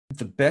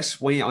the best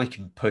way I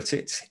can put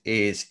it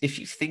is if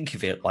you think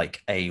of it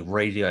like a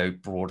radio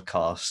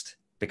broadcast,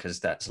 because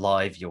that's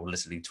live, you're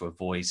listening to a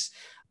voice.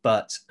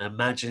 But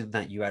imagine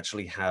that you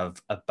actually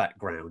have a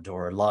background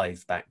or a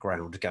live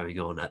background going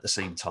on at the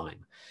same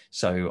time.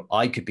 So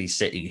I could be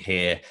sitting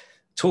here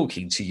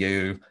talking to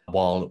you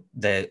while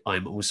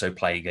I'm also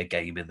playing a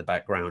game in the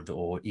background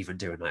or even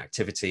doing an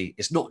activity.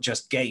 It's not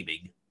just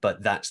gaming,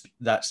 but that's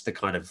the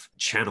kind of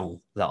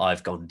channel that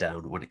I've gone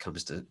down when it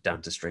comes to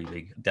down to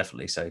streaming,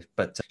 definitely. So,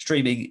 but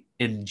streaming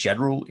in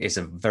general is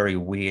a very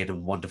weird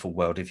and wonderful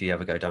world. If you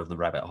ever go down the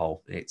rabbit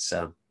hole, it's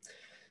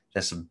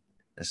there's some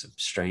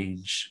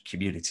strange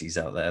communities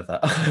out there that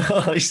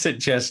I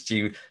suggest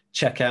you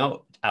check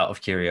out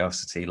of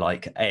curiosity,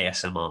 like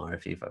ASMR,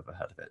 if you've ever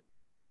heard of it.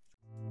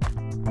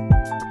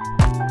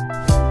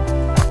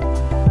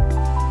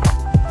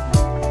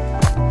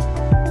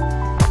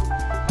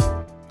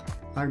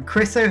 I'm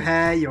Chris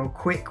O'Hare, your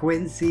Quick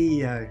Win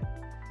CEO.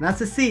 And as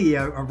a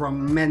CEO, I've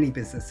run many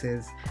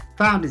businesses,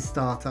 founded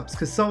startups,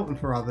 consulted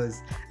for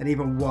others, and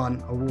even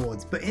won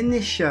awards. But in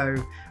this show,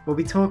 we'll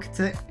be talking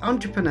to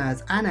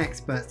entrepreneurs and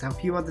experts to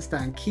help you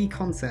understand key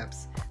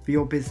concepts for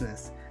your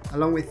business,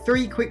 along with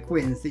 3 quick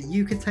wins that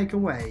you can take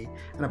away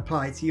and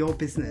apply to your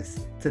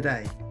business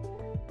today.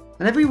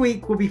 And every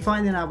week, we'll be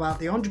finding out about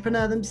the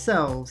entrepreneur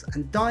themselves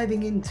and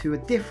diving into a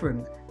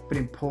different but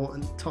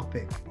important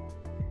topic.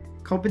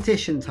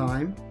 Competition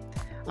time.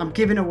 I'm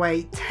giving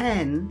away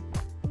 10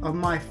 of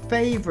my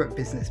favourite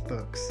business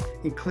books,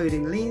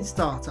 including Lean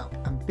Startup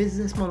and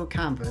Business Model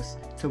Canvas,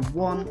 to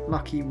one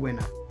lucky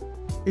winner.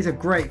 These are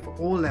great for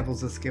all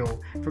levels of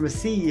skill, from a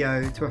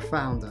CEO to a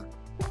founder.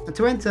 And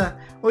to enter,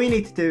 all you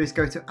need to do is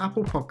go to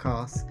Apple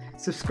Podcasts,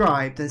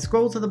 subscribe, then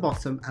scroll to the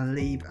bottom and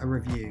leave a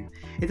review.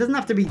 It doesn't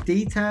have to be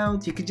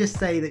detailed, you could just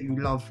say that you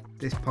love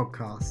this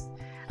podcast.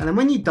 And then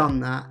when you've done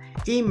that,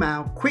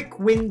 email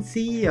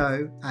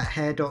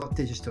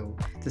quickwinCEO@hare.digital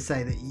to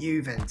say that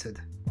you've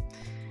entered.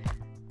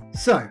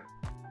 So,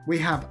 we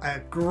have a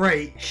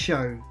great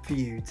show for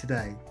you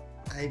today.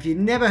 If you've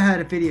never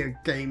heard of video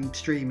game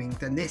streaming,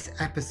 then this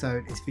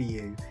episode is for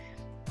you.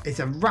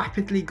 It's a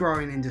rapidly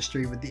growing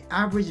industry, with the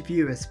average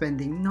viewer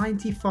spending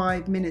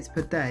 95 minutes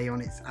per day on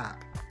its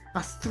app.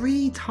 That's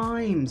 3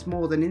 times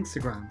more than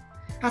Instagram.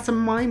 That's a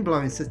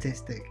mind-blowing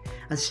statistic,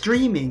 and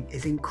streaming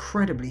is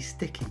incredibly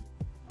sticky.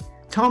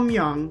 Tom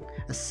Young,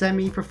 a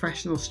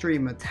semi-professional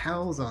streamer,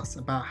 tells us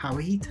about how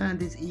he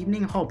turned his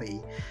evening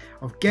hobby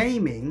of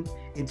gaming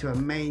into a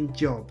main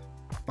job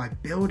by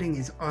building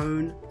his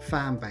own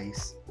fan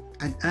base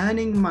and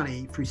earning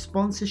money through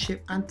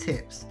sponsorship and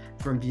tips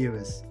from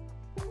viewers.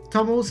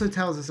 Tom also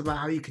tells us about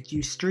how you could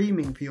use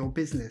streaming for your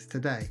business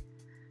today.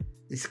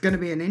 It's going to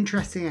be an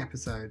interesting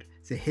episode,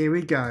 so here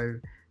we go,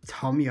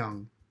 Tom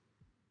Young.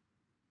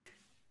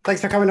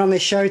 Thanks for coming on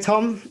this show,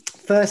 Tom.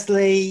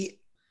 Firstly,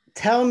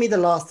 tell me the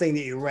last thing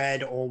that you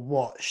read or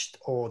watched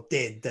or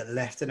did that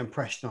left an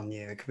impression on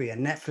you. It could be a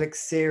Netflix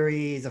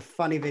series, a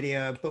funny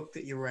video, a book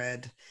that you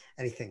read,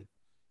 anything.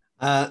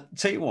 Tell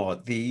you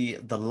what, the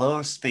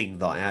last thing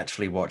that I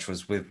actually watched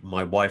was with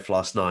my wife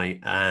last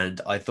night,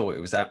 and I thought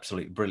it was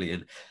absolutely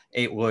brilliant.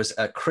 It was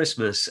at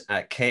Christmas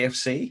at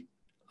KFC.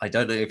 I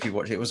don't know if you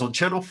watched it. It was on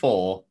Channel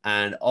 4,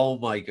 and oh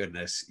my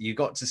goodness, you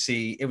got to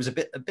see, it was a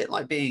bit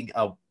like being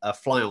a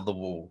fly on the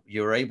wall.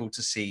 You were able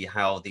to see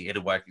how the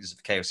inner workings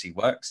of KFC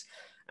works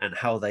and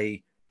how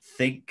they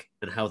think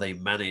and how they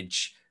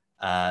manage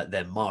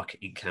their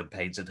marketing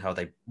campaigns and how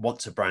they want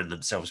to brand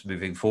themselves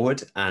moving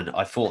forward. And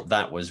I thought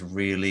that was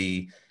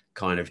really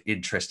kind of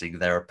interesting,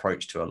 their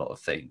approach to a lot of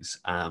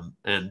things,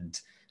 and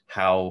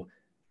how,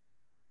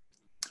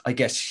 I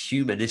guess,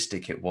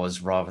 humanistic it was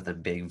rather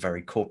than being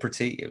very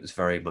corporate-y. It was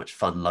very much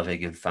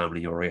fun-loving and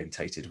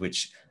family-orientated,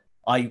 which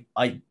I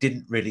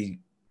didn't really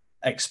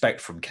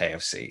expect from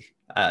KFC.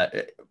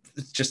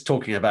 Just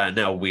talking about it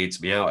now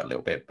weirds me out a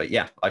little bit. But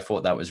yeah, I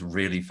thought that was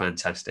really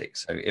fantastic.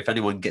 So if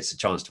anyone gets a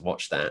chance to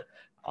watch that,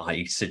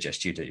 I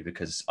suggest you do,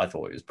 because I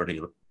thought it was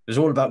brilliant. It was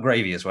all about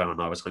gravy as well, and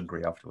I was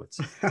hungry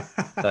afterwards.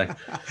 So,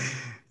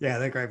 yeah,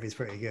 the gravy is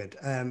pretty good.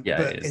 Yeah,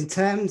 but in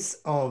terms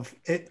of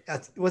it,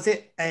 was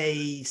it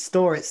a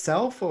store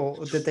itself,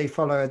 or did they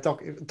follow a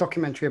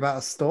documentary about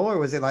a store, or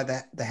was it like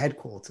the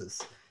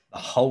headquarters? The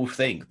whole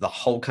thing, the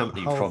whole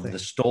company, the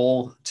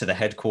store to the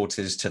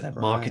headquarters, to their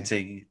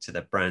marketing, to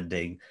their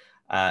branding,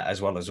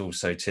 as well as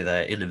also to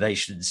their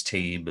innovations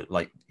team.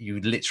 Like, you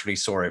literally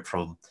saw it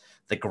from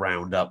the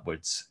ground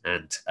upwards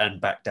and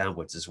back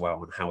downwards as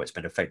well, and how it's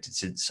been affected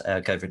since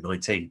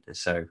COVID-19.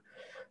 So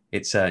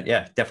it's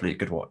definitely a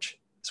good watch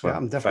as well. Yeah,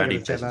 I'm definitely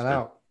going to check that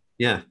out.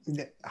 Yeah,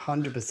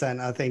 100%.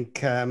 I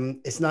think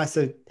it's nice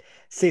to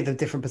see the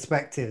different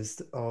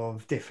perspectives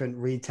of different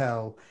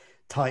retail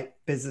type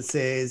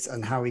businesses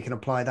and how we can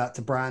apply that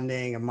to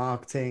branding and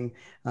marketing.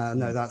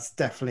 No, that's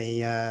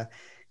definitely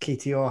key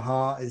to your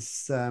heart,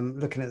 is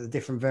looking at the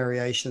different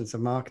variations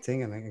of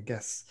marketing. And I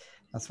guess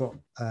that's what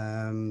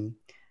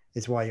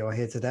is why you're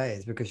here today,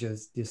 is because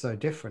you're so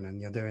different and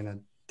you're doing a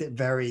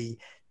very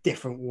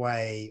different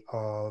way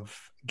of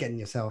getting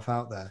yourself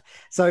out there.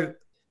 So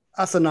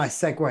that's a nice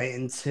segue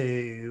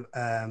into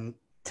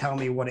tell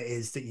me what it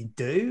is that you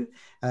do.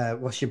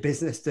 What's your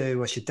business do?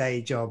 What's your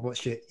day job?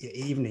 What's your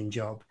evening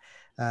job?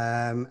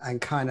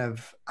 And kind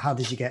of how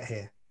did you get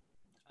here?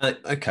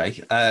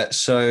 Okay,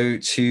 so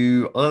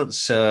to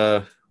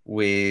answer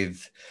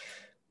with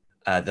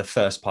the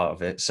first part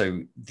of it,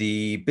 so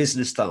the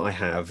business that I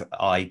have,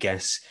 I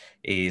guess,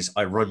 is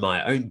I run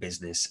my own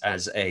business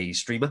as a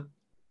streamer,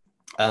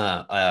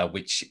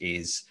 which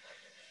is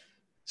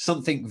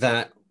something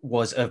that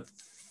was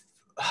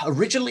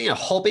originally a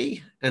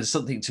hobby and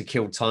something to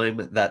kill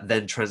time that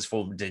then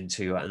transformed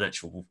into an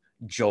actual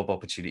job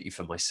opportunity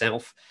for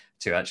myself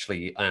to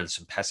actually earn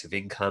some passive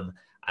income.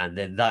 And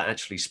then that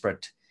actually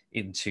spread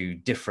into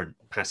different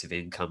passive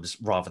incomes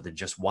rather than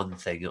just one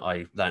thing.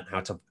 I learned how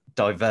to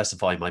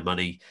diversify my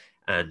money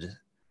and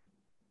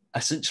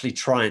essentially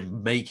try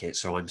and make it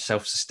so I'm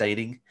self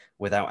sustaining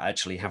without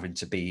actually having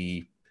to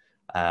be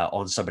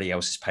on somebody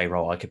else's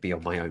payroll. I could be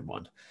on my own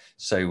one.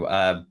 So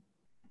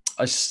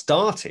I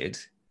started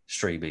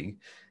streaming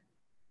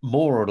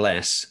more or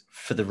less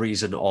for the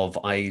reason of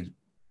I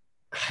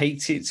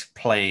hated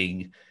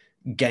playing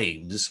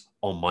games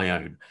on my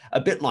own. A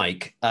bit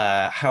like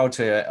how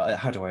do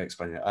I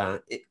explain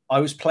it? I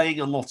was playing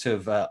a lot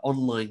of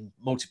online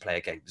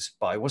multiplayer games,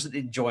 but I wasn't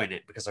enjoying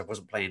it because I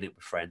wasn't playing it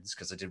with friends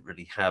because I didn't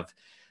really have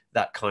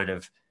that kind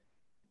of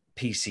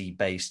PC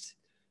based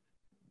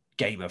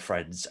gamer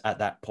friends at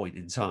that point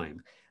in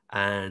time.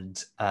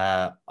 And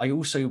I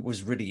also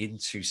was really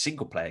into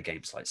single player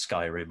games like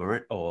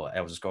Skyrim or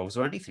Elder Scrolls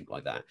or anything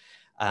like that.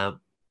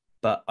 Um,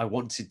 but I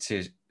wanted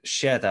to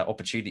share that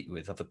opportunity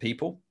with other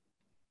people.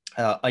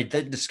 I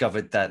then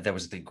discovered that there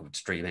was a thing called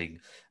streaming.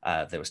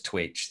 There was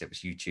Twitch, there was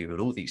YouTube, and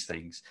all these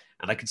things.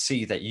 And I could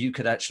see that you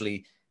could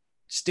actually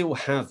still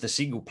have the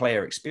single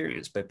player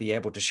experience, but be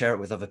able to share it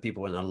with other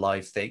people in a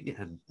live thing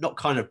and not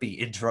kind of be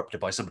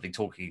interrupted by somebody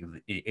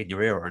talking in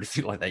your ear or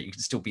anything like that. You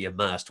can still be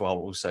immersed while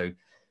also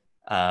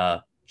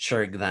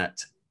sharing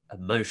that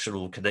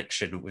emotional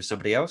connection with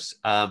somebody else.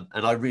 And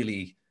I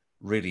really,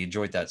 really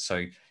enjoyed that.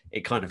 So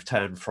it kind of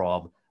turned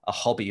from a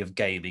hobby of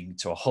gaming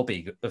to a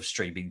hobby of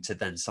streaming to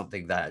then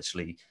something that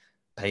actually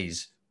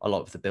pays a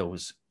lot of the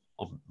bills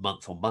on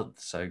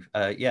month. So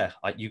yeah,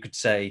 you could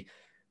say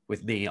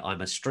with me,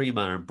 I'm a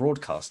streamer and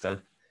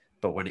broadcaster,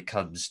 but when it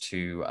comes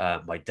to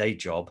my day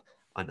job,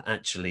 I'm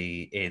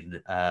actually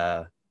in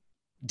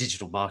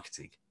digital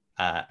marketing,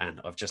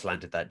 and I've just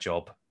landed that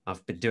job.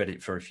 I've been doing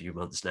it for a few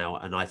months now,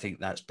 and I think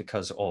that's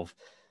because of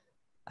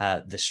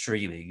the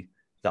streaming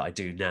that I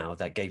do now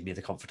that gave me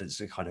the confidence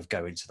to kind of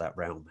go into that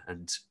realm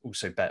and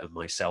also better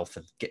myself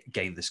and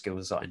gain the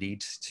skills that I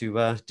need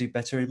to do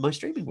better in my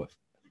streaming work.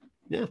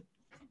 Yeah,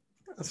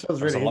 That sounds that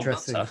was a really long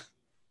interesting.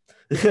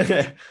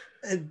 answer.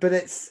 But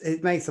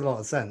it makes a lot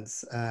of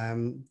sense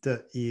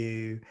that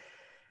you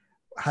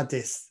had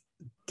this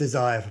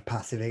desire for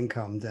passive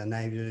income and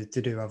able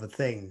to do other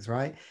things,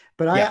 right?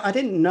 But Yeah, I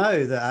didn't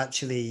know that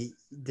actually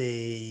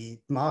the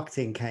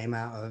marketing came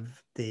out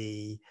of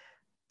the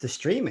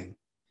streaming.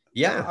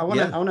 yeah, yeah. I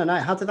want to know,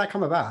 how did that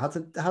come about?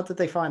 How did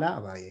they find out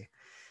about you?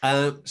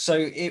 So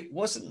it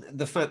wasn't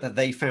the fact that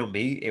they found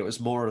me; it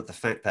was more of the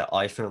fact that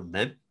I found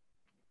them.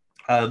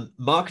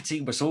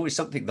 Marketing was always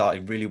something that I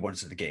really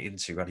wanted to get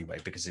into anyway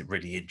because it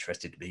really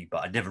interested me,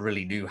 but I never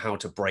really knew how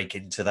to break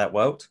into that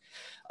world.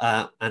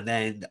 And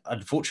then,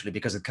 unfortunately,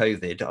 because of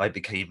COVID, I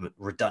became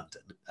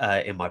redundant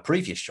in my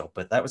previous job,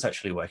 but that was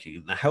actually working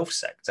in the health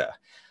sector.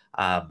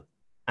 Um,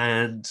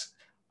 and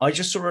I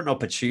just saw an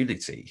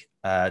opportunity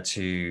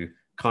to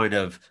kind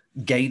of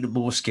gain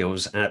more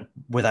skills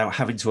without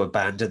having to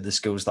abandon the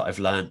skills that I've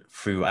learned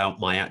throughout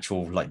my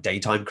actual like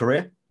daytime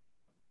career.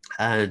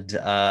 And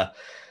a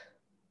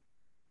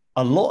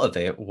lot of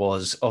it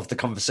was of the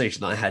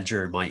conversation that I had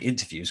during my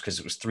interviews, because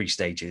it was three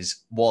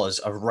stages, was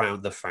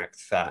around the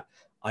fact that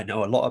I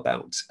know a lot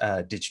about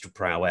digital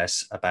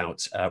prowess,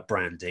 about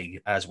branding,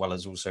 as well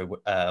as also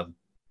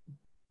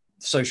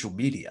social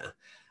media,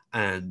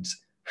 and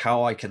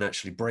how I can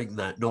actually bring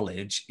that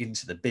knowledge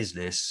into the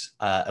business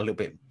a little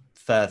bit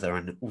further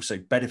and also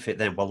benefit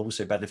them while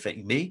also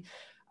benefiting me.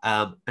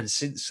 And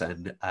since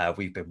then,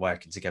 we've been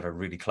working together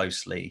really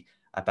closely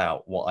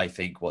about what I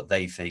think, what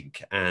they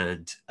think,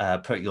 and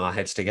putting our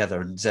heads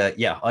together. And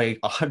yeah, I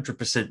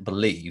 100%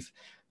 believe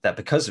that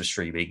because of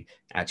streaming,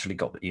 actually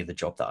got me the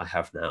job that I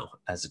have now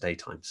as a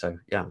daytime. So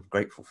yeah, I'm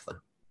grateful for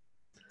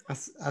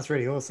that. That's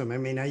really awesome. I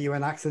mean, are you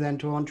an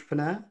accidental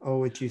entrepreneur, or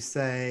would you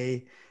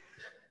say,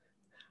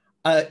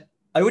 Uh,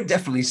 I would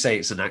definitely say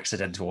it's an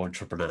accidental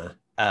entrepreneur.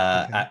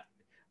 okay,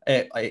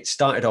 It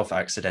started off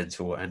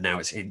accidental and now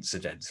it's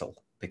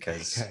incidental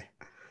because okay,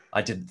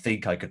 I didn't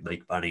think I could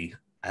make money,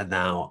 and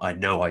now I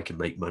know I can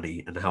make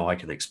money and how I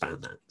can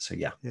expand that. So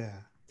yeah. yeah,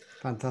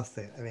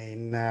 fantastic. I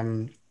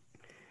mean,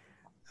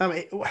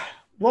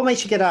 what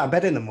makes you get out of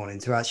bed in the morning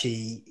to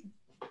actually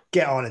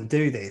get on and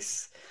do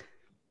this?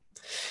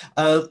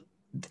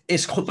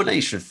 It's a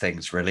combination of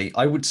things, really.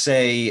 I would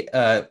say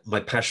my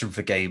passion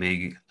for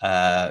gaming,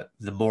 the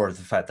more of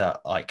the fact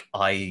that like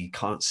I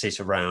can't sit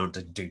around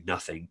and do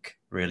nothing,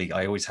 really.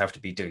 I always have to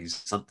be doing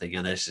something,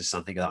 and this is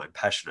something that I'm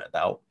passionate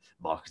about: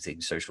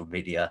 marketing, social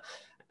media,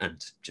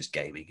 and just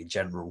gaming in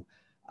general.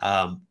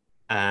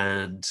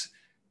 And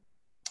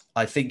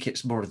I think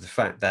it's more of the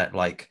fact that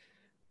like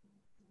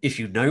if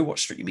you know what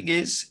streaming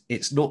is,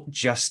 it's not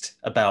just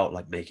about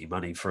like making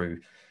money through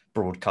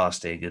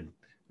broadcasting and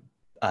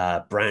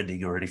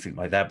branding or anything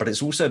like that, but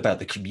it's also about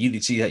the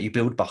community that you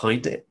build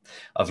behind it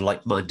of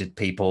like-minded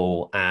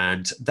people,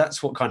 and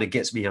that's what kind of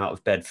gets me out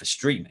of bed for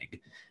streaming.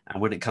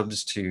 And when it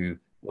comes to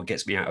what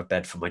gets me out of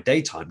bed for my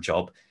daytime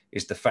job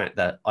is the fact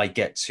that I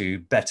get to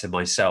better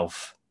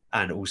myself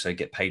and also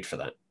get paid for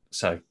that.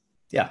 So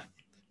yeah,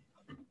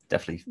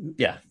 definitely,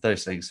 yeah,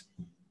 those things.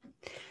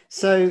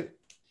 So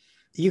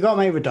you got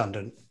made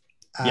redundant,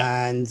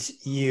 Yeah. and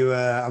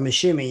I'm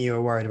assuming you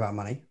were worried about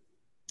money.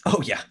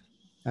 Oh yeah.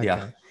 Okay.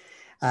 Yeah.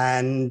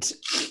 And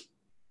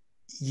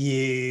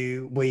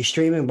were you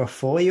streaming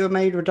before you were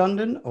made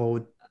redundant,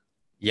 or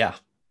Yeah.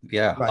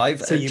 right?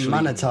 So you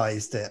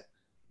monetized it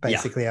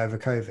basically over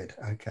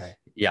COVID. Okay.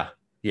 Yeah.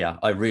 Yeah.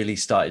 I really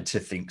started to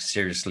think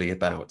seriously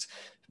about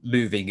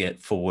moving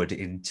it forward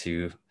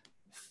into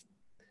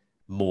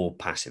more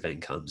passive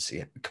incomes.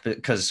 Yeah.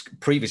 Because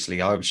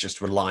previously I was just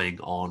relying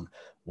on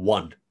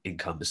one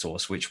income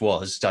source, which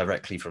was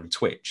directly from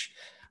Twitch.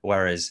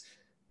 Whereas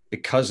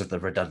because of the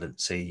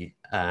redundancy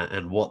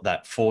and what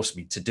that forced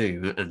me to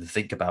do and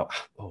think about,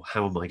 oh,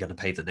 how am I going to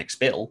pay the next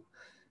bill?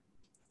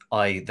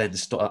 I then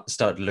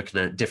started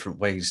looking at different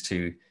ways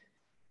to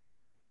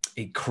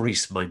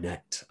increase my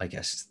net, I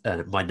guess,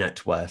 my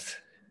net worth.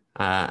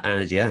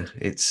 And yeah,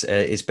 it's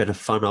been a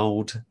fun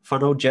old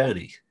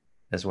journey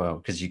as well,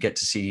 because you get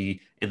to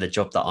see in the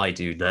job that I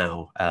do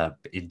now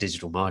in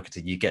digital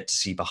marketing, you get to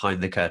see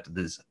behind the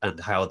curtains and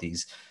how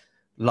these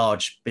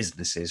large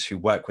businesses who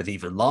work with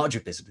even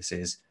larger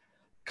businesses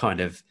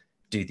kind of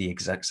do the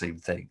exact same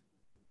thing.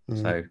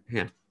 So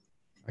yeah,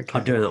 okay.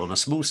 I'm doing it on a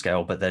small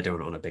scale, but they're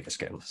doing it on a bigger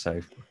scale.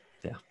 So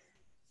yeah.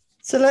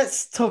 So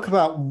let's talk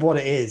about what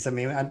it is. I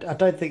mean, I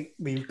don't think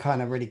we've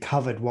kind of really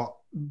covered what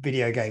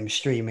video game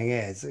streaming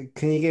is.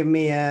 Can you give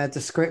me a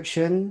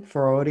description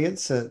for our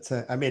audience?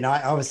 I mean,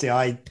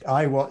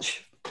 I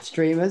watch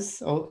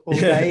streamers all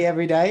day,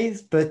 every day,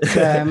 but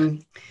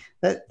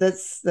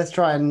let's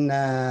try and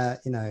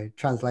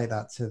translate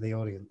that to the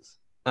audience.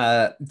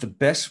 The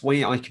best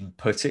way I can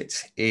put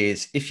it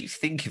is if you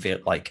think of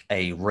it like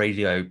a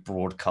radio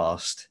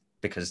broadcast,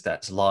 because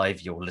that's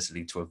live, you're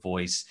listening to a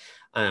voice.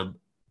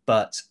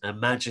 But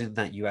imagine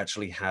that you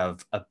actually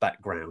have a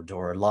background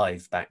or a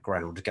live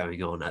background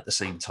going on at the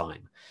same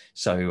time.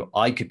 So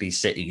I could be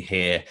sitting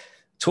here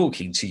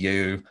talking to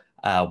you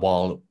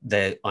while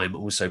I'm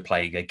also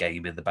playing a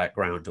game in the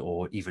background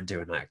or even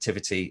doing an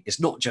activity.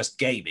 It's not just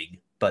gaming,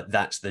 but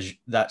that's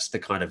the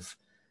kind of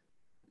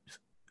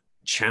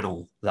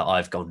channel that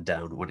I've gone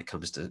down when it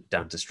comes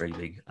down to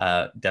streaming,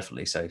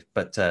 definitely so.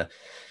 But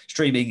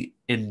streaming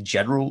in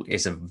general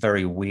is a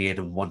very weird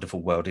and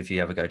wonderful world. If you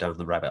ever go down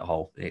the rabbit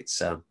hole,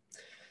 it's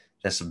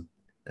there's some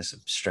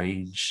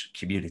strange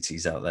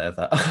communities out there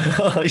that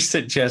I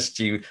suggest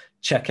you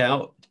check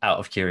out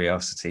of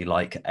curiosity,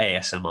 like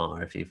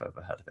ASMR, if you've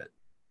ever heard of it.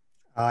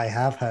 I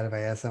have heard of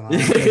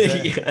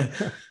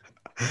ASMR.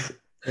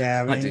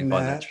 Yeah, I do find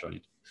that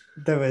strange.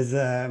 There's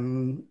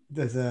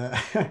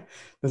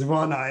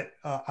one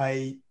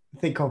I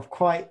think of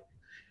quite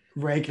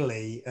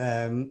regularly,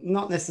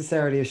 not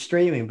necessarily of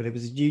streaming, but it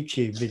was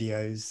YouTube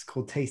videos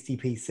called Tasty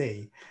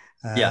PC.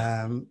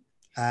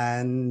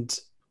 And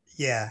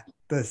yeah,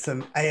 there's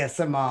some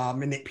ASMR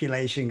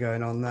manipulation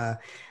going on there.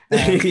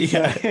 If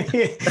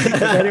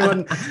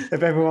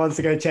everyone wants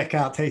to go check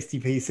out Tasty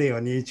PC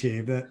on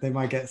YouTube, they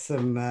might get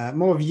some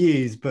more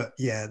views. But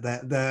yeah,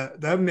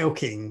 they're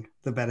milking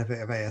the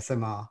benefit of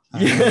ASMR.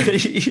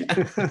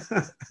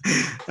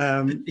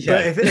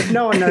 But if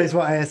no one knows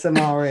what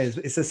ASMR is,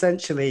 it's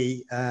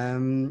essentially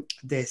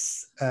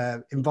this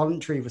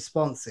involuntary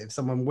response. If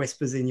someone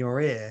whispers in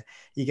your ear,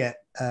 you get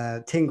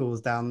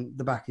tingles down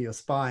the back of your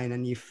spine,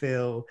 and you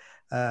feel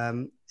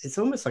it's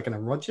almost like an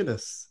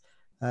erogenous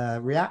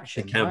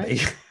reaction. It can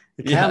be.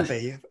 It can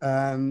be.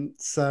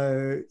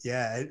 So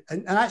yeah,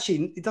 and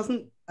actually, it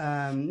doesn't.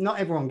 Not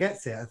everyone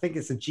gets it. I think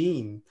it's a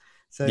gene.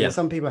 So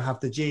some people have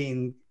the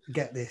gene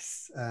get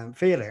this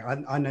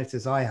feeling. I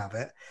notice I have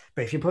it.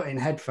 But if you put in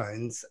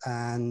headphones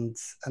and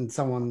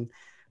someone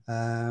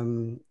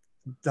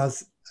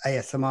does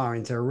ASMR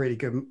into a really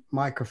good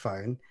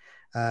microphone,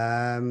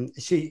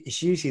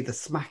 it's usually the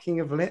smacking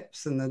of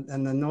lips and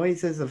the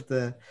noises of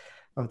the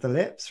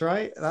lips,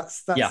 right?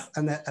 That's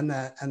and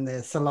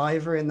the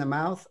saliva in the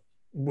mouth.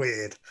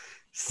 Weird.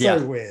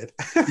 Weird.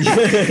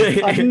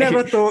 I've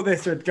never thought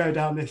this would go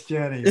down this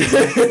journey.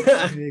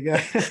 There you go.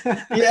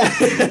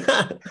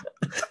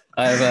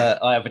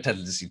 I have a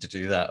tendency to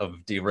do that,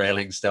 of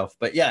derailing stuff.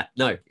 But yeah,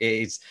 no,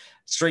 it's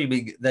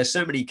streaming. There's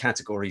so many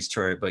categories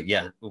to it, but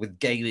yeah, with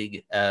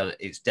gaming,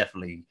 it's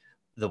definitely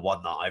the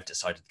one that I've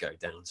decided to go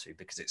down to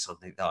because it's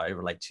something that I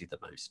relate to the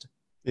most.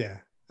 Yeah.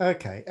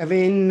 Okay. I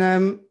mean,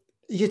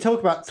 you talk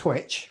about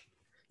Twitch,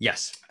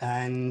 Yes.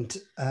 and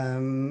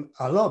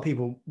a lot of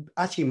people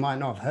actually might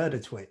not have heard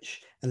of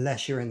Twitch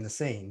unless you're in the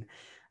scene,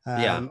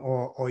 Yeah.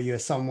 or you're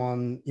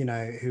someone, you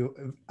know,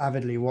 who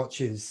avidly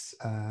watches,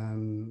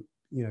 you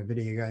know,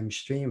 video game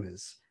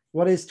streamers.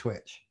 What is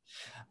Twitch?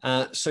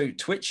 So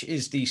Twitch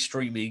is the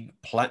streaming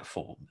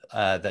platform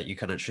that you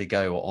can actually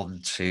go on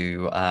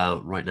to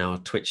right now,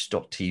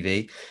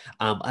 twitch.tv.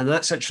 And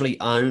that's actually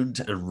owned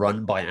and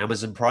run by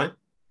Amazon Prime.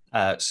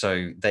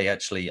 So they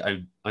actually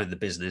own the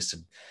business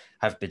and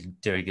have been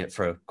doing it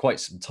for quite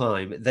some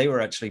time. They were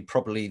actually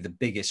probably the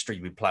biggest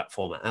streaming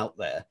platform out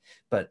there,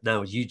 but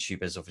now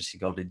YouTube has obviously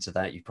gone into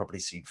that. You've probably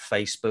seen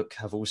Facebook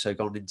have also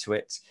gone into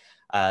it.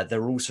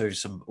 There are also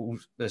some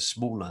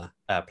smaller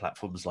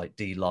platforms like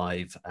D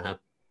Live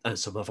and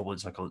some other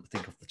ones I can't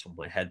think off the top of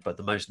my head, but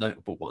the most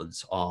notable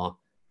ones are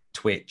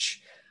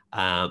Twitch,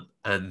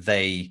 and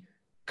they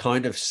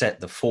kind of set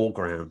the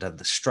foreground and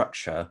the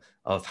structure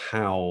of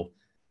how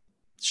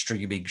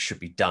streaming should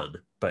be done,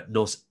 but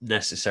not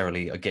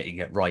necessarily are getting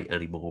it right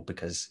anymore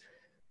because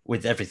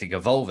with everything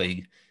evolving,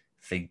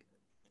 I think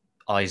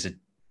eyes are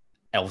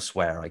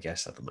elsewhere, I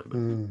guess, at the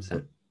moment.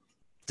 So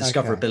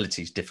discoverability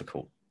is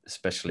difficult,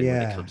 especially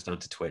when it comes down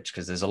to Twitch,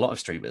 because there's a lot of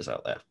streamers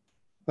out there.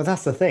 Well,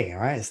 that's the thing,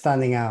 right?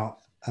 Standing out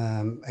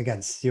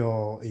against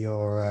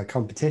your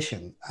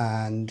competition,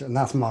 and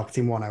that's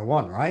marketing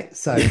 101, right?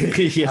 So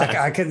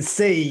I can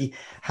see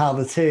how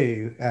the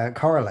two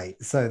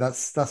correlate. So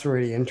that's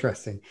really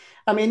interesting.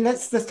 I mean,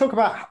 let's talk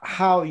about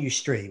how you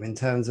stream in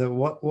terms of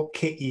what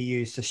kit you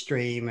use to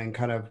stream, and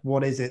kind of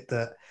what is it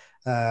that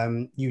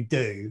you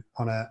do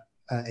on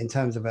in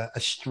terms of a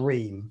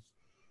stream.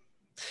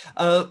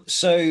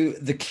 So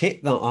the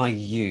kit that I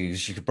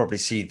use, you could probably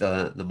see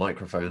the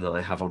microphone that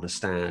I have on a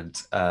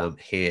stand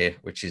here,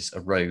 which is a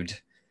Rode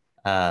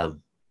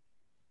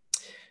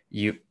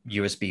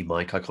USB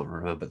mic. I can't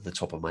remember at the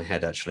top of my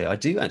head, actually. I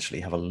do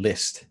actually have a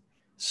list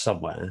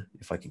somewhere,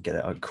 if I can get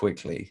it out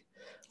quickly.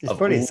 It's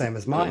probably the same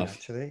as mine,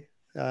 actually.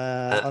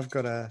 I've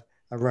got a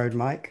Rode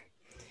mic.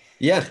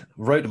 Yeah,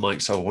 Rode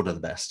mics are one of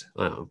the best.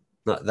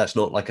 That's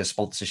not like a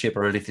sponsorship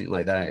or anything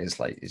like that.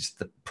 It's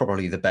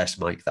probably the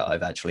best mic that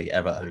I've actually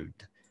ever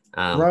owned.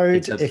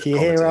 Rode, if you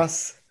hear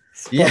us,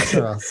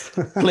 sponsor us.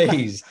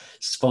 Please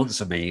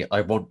sponsor me.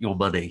 I want your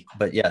money.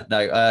 But yeah,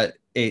 no,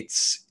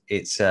 it's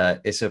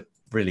a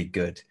really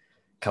good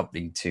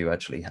company to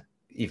actually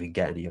even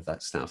get any of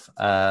that stuff.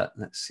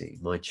 Let's see,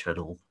 my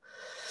channel,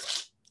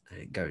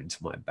 and go into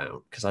my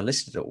about, because I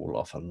listed it all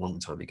off a long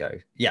time ago.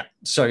 Yeah,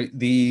 so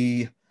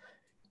the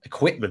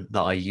equipment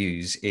that I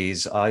use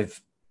is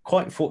I've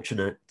quite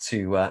fortunate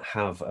to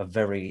have a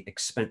very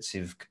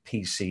expensive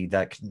PC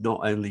that can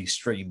not only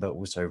stream but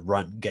also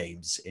run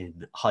games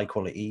in high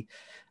quality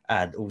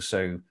and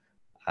also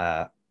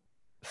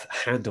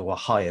handle a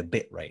higher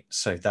bit rate.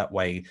 So that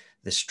way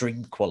the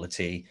stream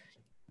quality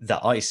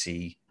that I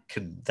see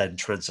can then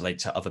translate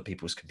to other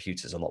people's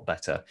computers a lot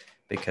better.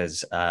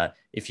 Because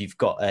if you've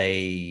got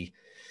a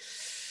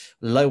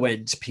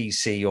low-end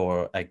PC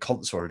or a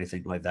console or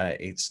anything like that,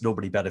 it's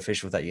normally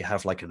beneficial that you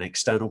have like an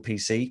external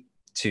PC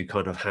to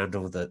kind of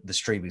handle the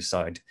streaming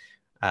side,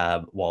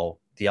 while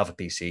the other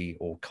PC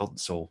or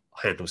console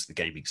handles the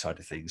gaming side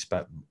of things.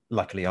 But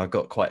luckily, I've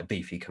got quite a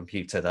beefy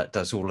computer that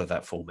does all of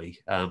that for me.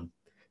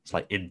 It's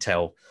like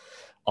Intel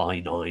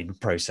i9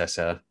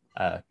 processor,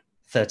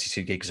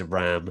 32 gigs of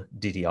RAM,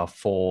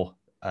 DDR4.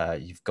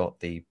 You've got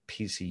the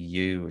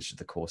PCU, which is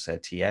the Corsair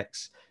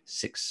TX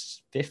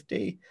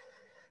 650.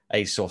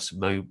 ASUS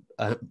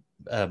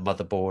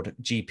motherboard.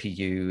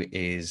 GPU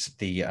is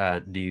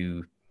the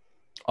new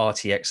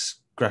RTX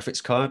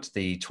graphics card,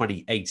 the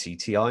 2080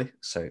 Ti.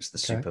 So it's the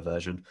super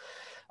version,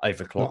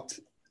 overclocked.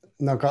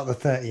 Not got the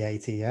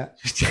 3080 yet.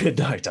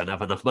 No, I don't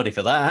have enough money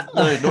for that.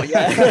 No, not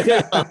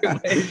yet. I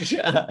wish.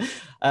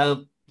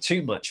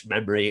 Too much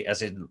memory,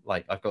 as in,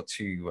 like, I've got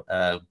two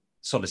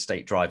solid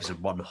state drives and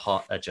one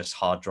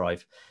hard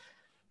drive,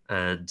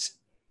 and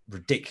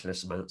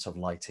ridiculous amounts of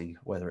lighting,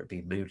 whether it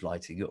be mood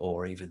lighting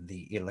or even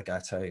the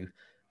Elgato.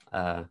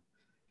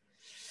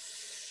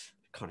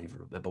 Can't even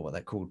remember what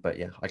they're called, but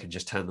yeah, I can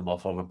just turn them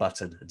off on a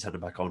button and turn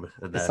them back on.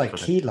 And it's like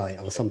key light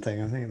or something.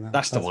 I think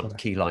that's the one.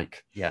 Key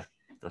light. Yeah,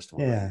 that's the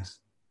one. Yeah,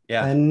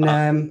 yeah.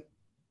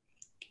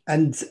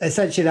 And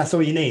essentially, that's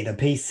all you need: a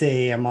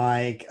PC, a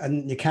mic,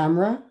 and your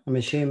camera. I'm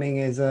assuming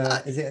is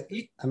it?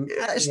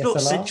 It's not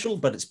essential,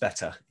 but it's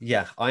better.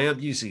 Yeah, I am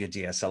using a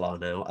DSLR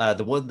now.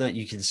 The one that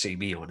you can see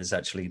me on is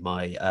actually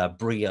my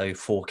Brio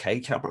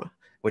 4K camera,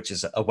 which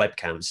is a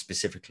webcam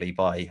specifically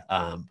by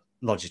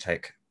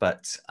Logitech.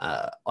 But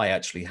I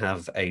actually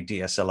have a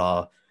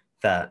DSLR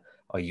that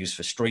I use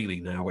for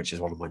streaming now, which is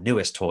one of my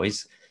newest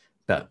toys.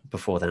 But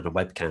before then, a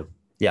webcam.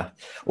 Yeah.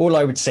 All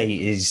I would say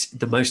is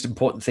the most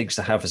important things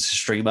to have as a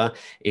streamer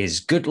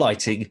is good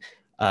lighting,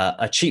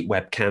 a cheap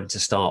webcam to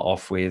start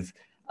off with,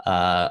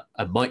 a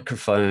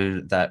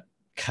microphone that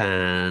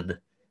can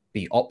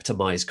be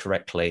optimized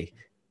correctly,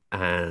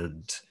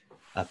 and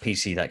a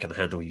PC that can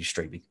handle you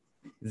streaming.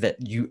 that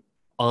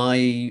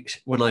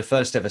when I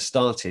first ever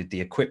started,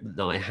 the equipment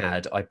that I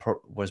had,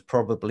 was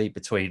probably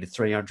between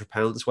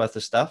 £300 worth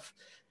of stuff,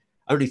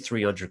 only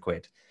 300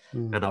 quid.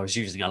 And I was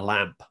using a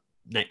lamp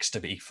next to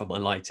me for my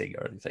lighting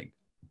or anything.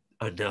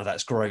 And now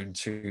that's grown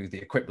to the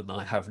equipment that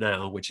I have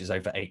now, which is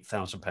over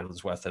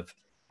 £8,000 worth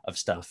of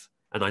stuff.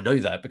 And I know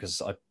that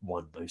because I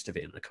won most of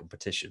it in the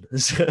competition.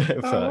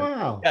 Oh,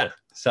 wow. Yeah.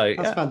 So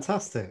that's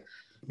fantastic.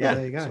 Yeah.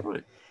 There you go.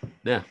 Right.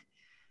 Yeah.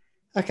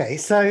 Okay.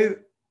 So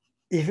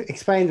you've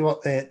explained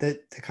what the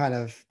kind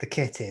of the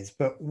kit is,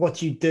 but what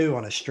do you do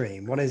on a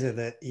stream? What is it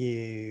that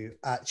you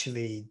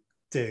actually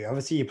do?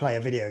 Obviously, you play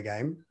a video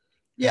game.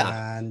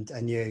 Yeah.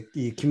 And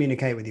you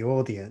communicate with the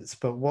audience,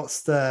 but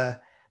what's the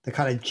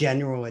kind of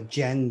general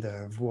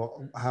agenda of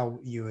how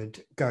you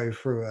would go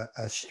through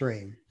a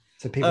stream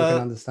so people can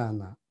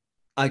understand that?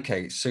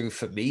 Okay, so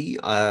for me,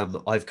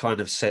 I've kind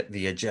of set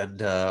the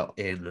agenda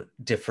in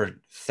different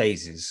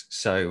phases.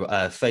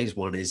 So phase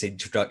one is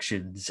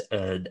introductions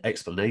and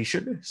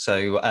explanation.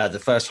 So the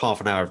first half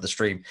an hour of the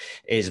stream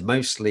is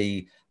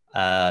mostly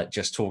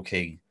just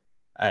talking,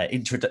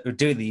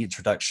 doing the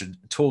introduction,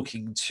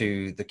 talking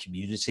to the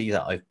community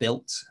that I've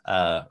built,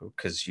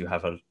 because you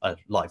have a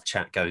live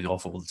chat going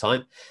off all the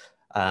time.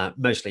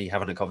 Mostly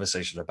having a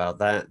conversation about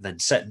that, then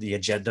setting the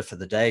agenda for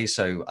the day.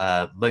 So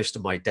most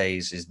of my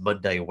days is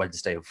Monday,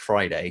 Wednesday, and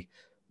Friday.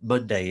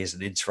 Monday is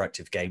an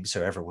interactive game,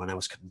 so everyone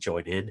else can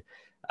join in.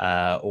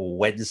 Or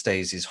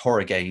Wednesdays is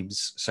horror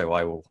games, so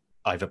I will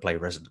either play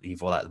Resident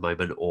Evil at the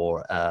moment or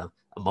a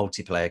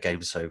multiplayer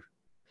game, so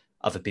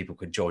other people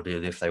can join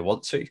in if they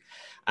want to.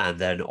 And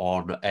then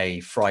on a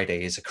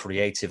Friday is a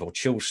creative or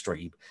chill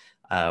stream,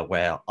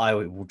 where I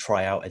will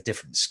try out a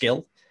different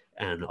skill,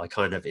 and I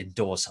kind of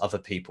endorse other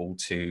people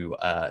to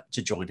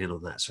join in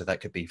on that. So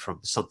that could be from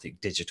something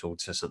digital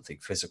to something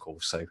physical.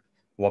 So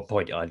one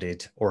point I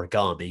did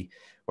origami,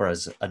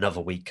 whereas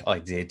another week I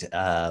did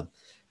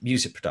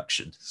music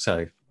production.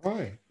 So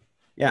Right.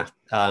 yeah,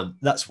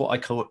 that's what I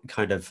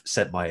kind of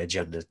set my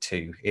agenda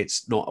to.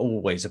 It's not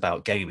always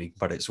about gaming,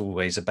 but it's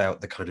always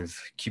about the kind of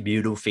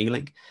communal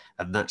feeling,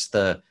 and that's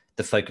the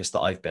focus that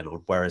I've been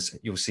on. Whereas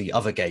you'll see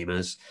other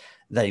gamers,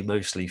 they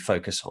mostly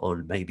focus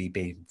on maybe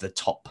being the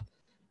top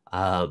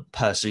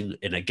person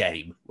in a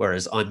game,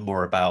 whereas I'm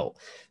more about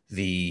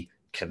the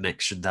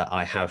connection that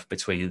I have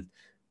between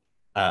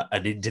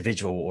an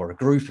individual or a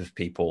group of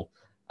people.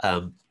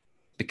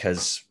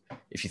 Because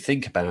if you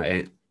think about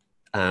it,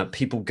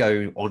 people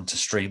go onto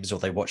streams or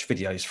they watch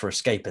videos for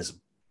escapism.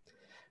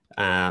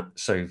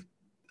 So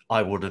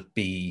I want to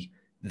be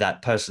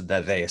that person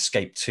that they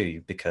escape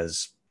to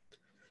because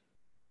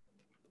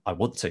I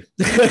want to.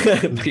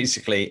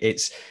 Basically,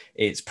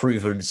 it's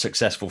proven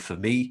successful for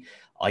me.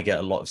 I get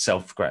a lot of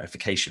self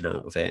gratification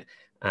out of it,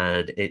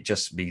 and it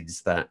just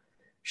means that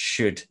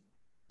should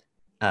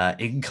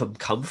income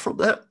come from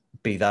that,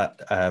 be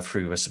that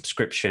through a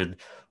subscription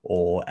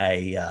or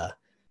a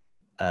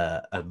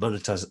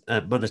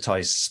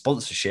monetized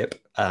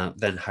sponsorship,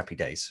 then happy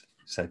days.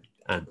 So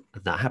and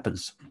that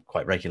happens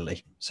quite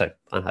regularly. So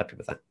I'm happy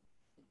with that.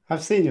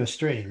 I've seen your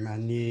stream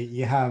and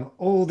you have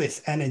all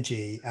this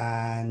energy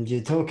and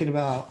you're talking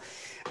about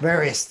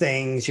various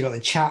things. You've got the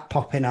chat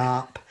popping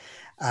up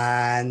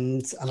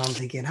and I'm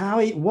thinking, how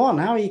are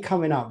you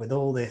coming up with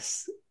all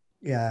this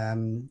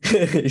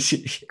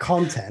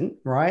content,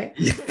 right?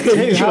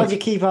 Two, how do you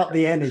keep up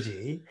the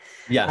energy?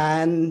 Yeah.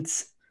 And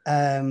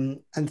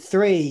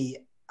three,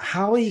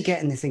 how are you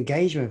getting this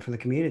engagement from the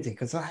community?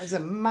 Because that is a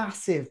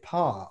massive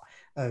part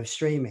of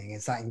streaming,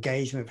 is that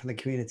engagement from the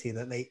community,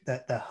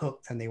 that they're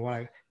hooked and they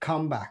want to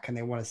come back and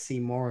they want to see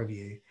more of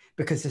you,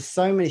 because there's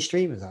so many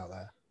streamers out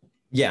there.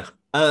 Yeah,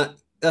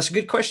 that's a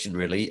good question,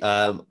 really.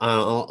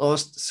 I'll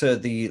answer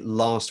the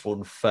last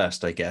one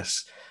first, I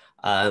guess.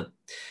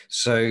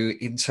 So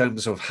in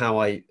terms of how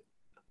I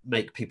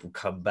make people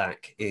come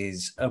back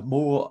is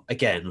more,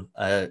 again,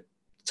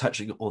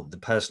 touching on the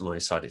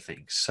personalized side of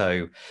things.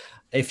 So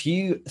if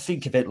you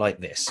think of it like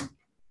this,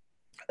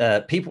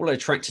 people are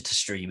attracted to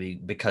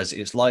streaming because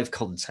it's live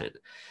content.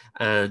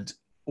 And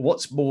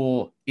what's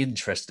more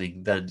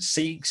interesting than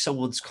seeing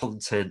someone's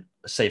content,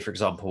 say, for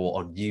example,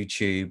 on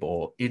YouTube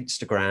or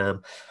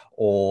Instagram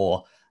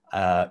or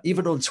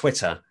even on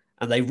Twitter,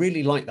 and they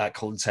really like that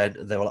content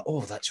and they're like,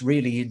 oh, that's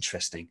really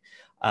interesting.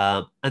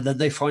 And then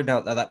they find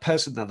out that that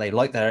person that they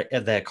like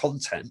their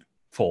content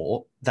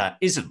for that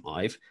isn't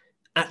live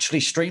actually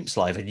streams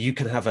live, and you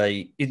can have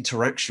a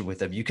interaction with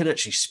them. You can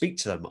actually speak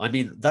to them. I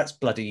mean, that's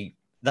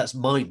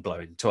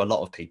mind-blowing to a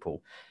lot of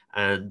people.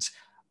 And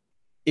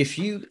if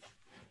you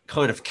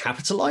kind of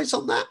capitalize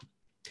on that,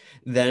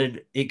 then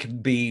it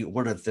can be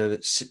one of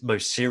the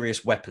most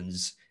serious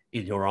weapons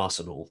in your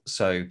arsenal.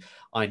 So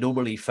I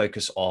normally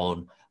focus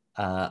on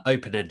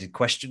open-ended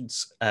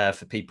questions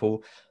for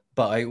people,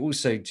 but I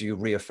also do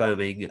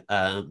reaffirming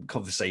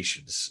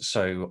conversations.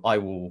 So I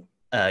will,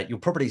 you'll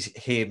probably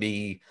hear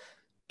me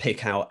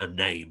pick out a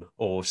name,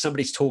 or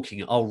somebody's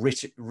talking, I'll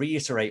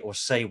reiterate or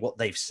say what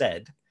they've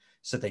said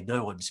so they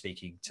know I'm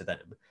speaking to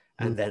them,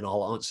 and then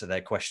I'll answer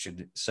their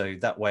question. So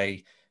that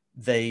way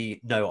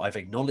they know I've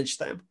acknowledged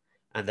them,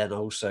 And then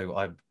also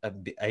I'm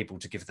able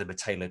to give them a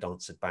tailored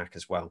answer back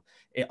as well.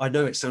 I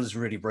know it sounds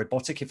really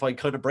robotic if I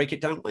kind of break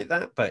it down like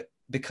that, but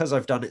because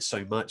I've done it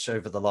so much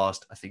over the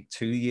last, I think,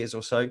 2 years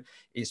or so,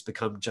 it's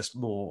become just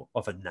more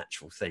of a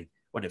natural thing.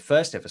 When it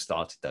first ever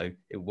started, though,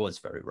 it was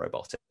very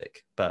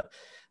robotic, but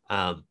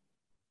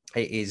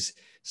it is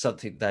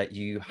something that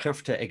you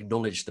have to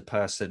acknowledge the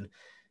person,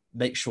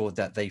 make sure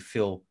that they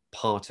feel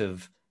part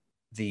of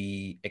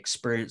the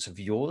experience of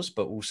yours,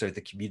 but also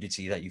the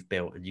community that you've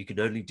built. And you can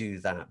only do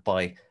that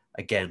by,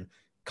 again,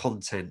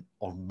 content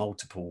on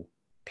multiple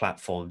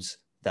platforms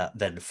that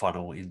then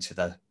funnel into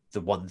the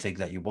one thing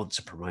that you want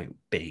to promote,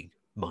 being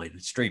mine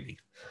and streaming.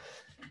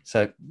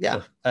 So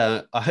yeah,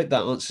 I hope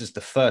that answers the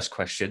first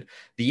question.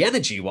 The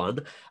energy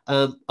one,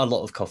 a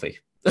lot of coffee.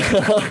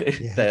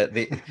 Yeah,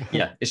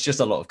 it's just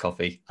a lot of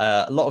coffee.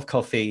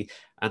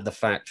 And the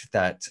fact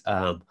that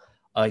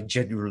I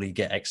genuinely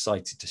get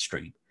excited to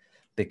stream,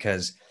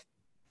 because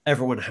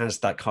everyone has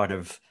that kind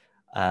of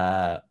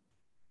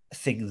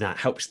thing that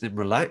helps them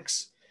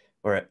relax,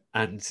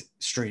 and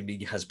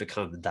streaming has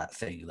become that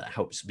thing that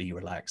helps me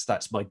relax.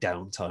 That's my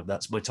downtime.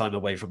 That's my time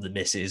away from the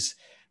missus.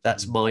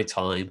 That's my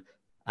time,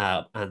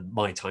 and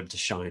my time to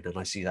shine. And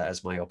I see that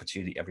as my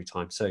opportunity every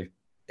time. So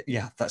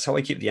yeah, that's how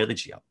I keep the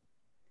energy up.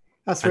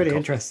 That's really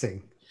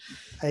interesting,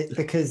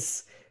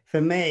 because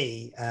for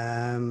me,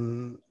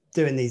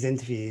 doing these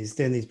interviews,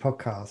 doing these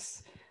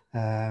podcasts,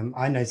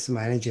 I notice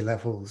my energy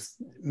levels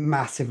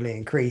massively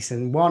increase.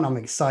 And one, I'm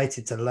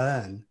excited to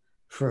learn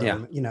from,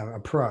 a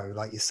pro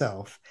like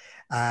yourself,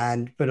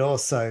 but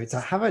also to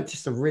have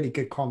just a really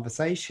good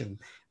conversation,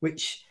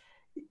 which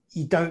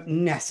you don't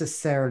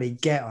necessarily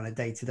get on a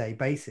day-to-day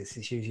basis.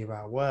 It's usually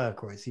about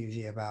work, or it's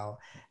usually about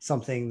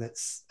something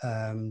that's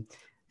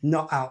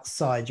not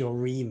outside your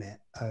remit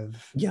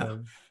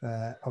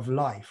of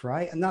life,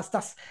 right? And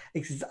that's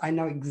I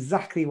know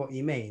exactly what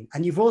you mean.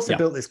 And you've also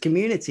built this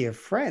community of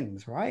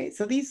friends, right?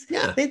 So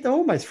they're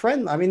almost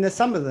friends. I mean, there's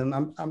some of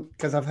them,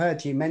 because I've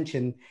heard you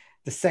mention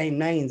the same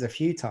names a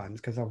few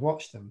times because I've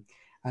watched them,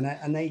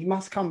 and they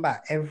must come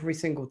back every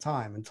single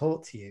time and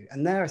talk to you,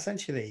 and they're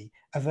essentially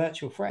a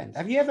virtual friend.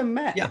 Have you ever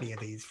met any of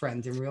these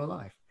friends in real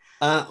life?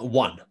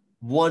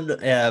 One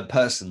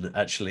person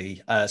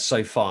actually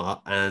so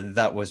far, and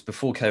that was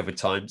before COVID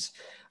times.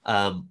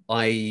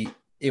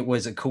 It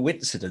was a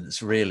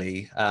coincidence,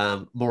 really,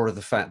 more of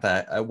the fact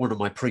that at one of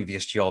my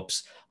previous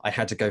jobs, I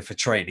had to go for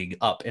training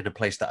up in a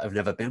place that I've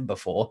never been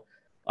before.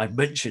 I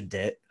mentioned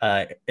it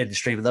in the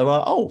stream, and they were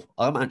like, "Oh,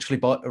 I'm actually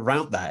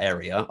around that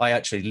area. I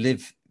actually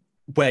live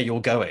where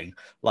you're going.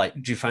 Like,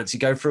 do you fancy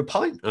going for a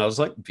pint?" And I was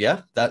like,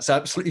 "Yeah, that's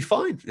absolutely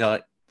fine."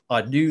 Like,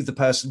 I knew the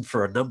person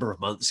for a number of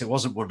months. It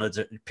wasn't one of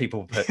the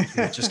people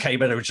who just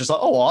came in and was just like,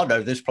 "Oh, I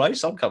know this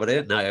place. I'm coming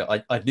in." No,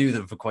 I knew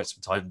them for quite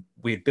some time.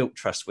 We had built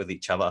trust with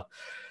each other.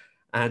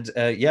 And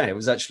it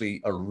was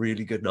actually a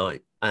really good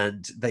night.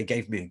 And they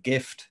gave me a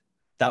gift.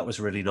 That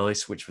was really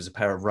nice, which was a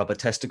pair of rubber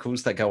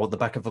testicles that go on the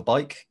back of a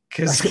bike,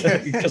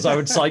 because I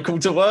would cycle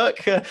to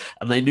work. And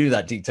they knew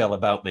that detail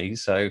about me.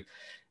 So,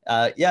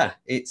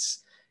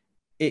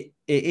 it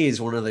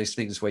is one of those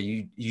things where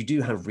you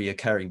do have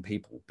reoccurring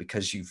people,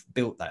 because you've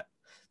built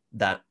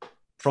that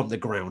from the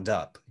ground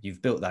up.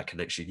 You've built that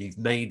connection. You've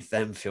made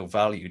them feel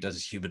valued as a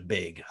human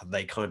being, and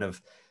they kind of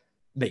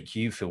make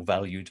you feel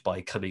valued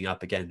by coming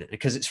up again,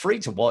 because it's free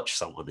to watch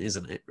someone,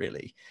 isn't it,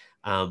 really?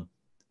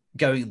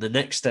 Going the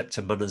next step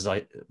to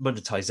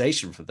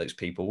monetization for those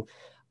people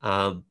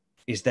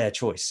is their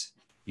choice.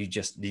 You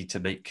just need to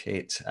make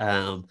it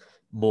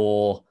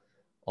more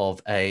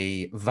of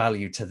a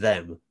value to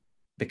them.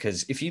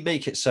 Because if you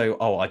make it so,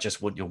 "Oh, I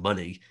just want your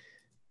money,"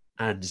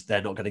 and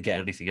they're not going to get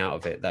anything out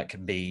of it, that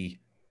can be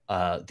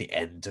the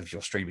end of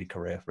your streaming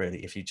career,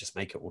 really. If you just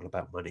make it all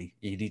about money,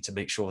 you need to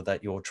make sure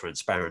that you're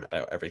transparent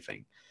about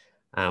everything.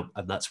 And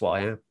that's what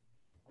I am.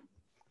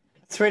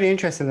 It's really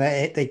interesting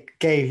that they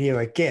gave you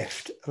a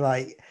gift,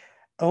 like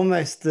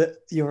almost that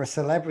you're a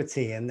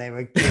celebrity, and they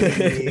were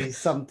giving you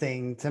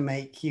something to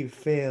make you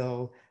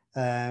feel,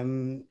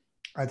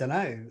 I don't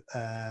know,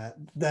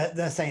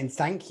 they're saying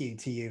thank you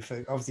to you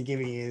for obviously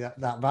giving you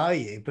that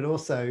value, but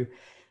also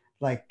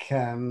like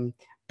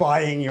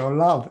buying your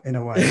love in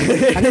a way.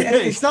 And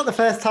it's not the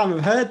first time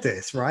I've heard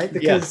this, right?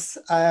 Because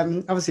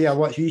obviously I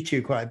watch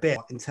YouTube quite a bit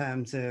in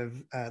terms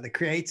of the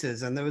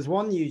creators, and there was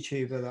one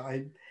YouTuber that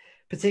I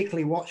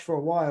particularly watched for a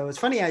while. It's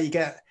funny how you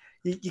get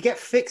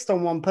fixed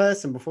on one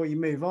person before you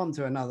move on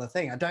to another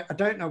thing. I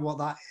don't know what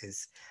that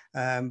is,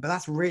 but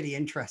that's really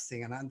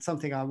interesting, and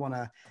something I want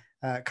to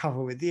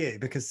cover with you,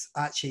 because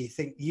I actually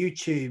think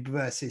YouTube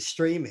versus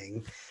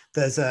streaming,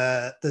 there's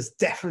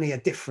definitely a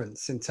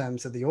difference in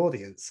terms of the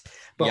audience,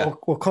 but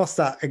we'll cross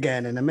that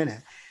again in a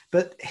minute.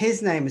 But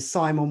his name is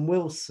Simon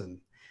Wilson,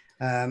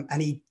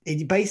 and he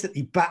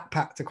basically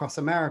backpacked across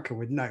America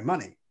with no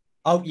money.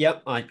 Oh,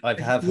 yep, I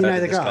have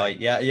heard of this guy.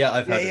 Yeah,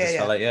 I've heard of this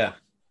fella, yeah.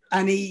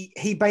 And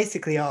he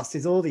basically asked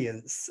his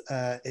audience,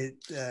 he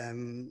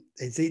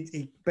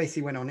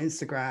basically went on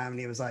Instagram and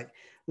he was like,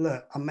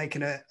 "Look, I'm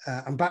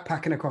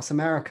backpacking across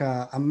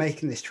America. I'm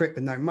making this trip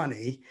with no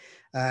money.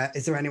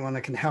 Is there anyone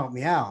that can help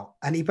me out?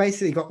 And he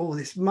basically got all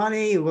this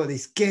money, all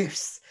these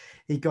gifts.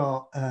 He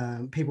got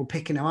people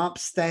picking him up,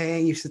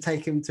 staying, used to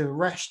take him to a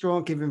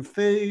restaurant, give him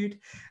food.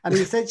 And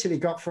he essentially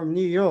got from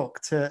New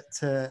York to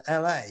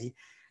LA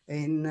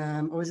in,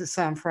 or is it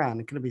San Fran?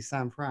 It could be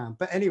San Fran.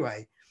 But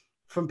anyway,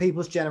 from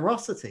people's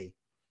generosity.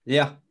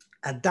 Yeah.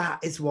 And that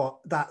is what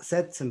that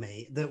said to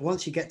me, that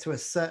once you get to a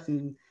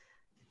certain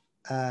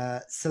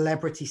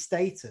celebrity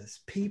status,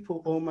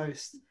 people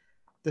almost,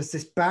 there's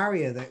this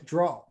barrier that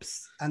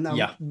drops and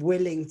they're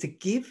willing to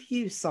give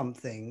you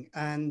something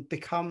and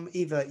become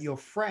either your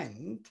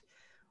friend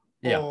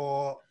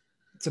or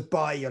to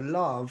buy your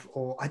love,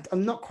 or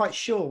I'm not quite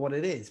sure what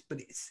it is, but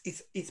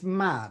it's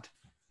mad.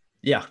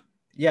 Yeah,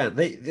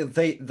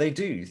 they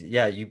do.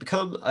 Yeah, you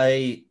become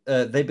they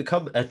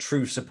become a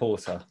true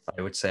supporter,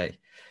 I would say.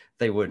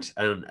 They would,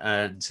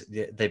 and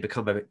they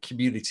become a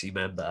community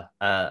member,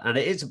 and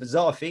it is a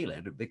bizarre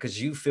feeling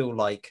because you feel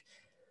like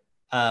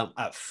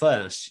at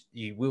first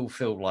you will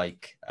feel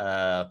like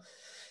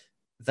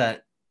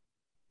that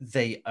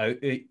they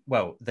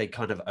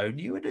kind of own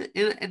you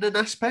in an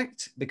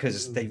aspect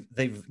because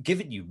they've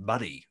given you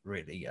money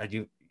really, and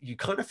you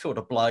kind of feel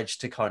obliged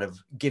to kind of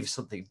give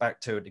something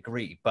back to a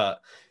degree,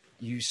 but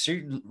you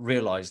soon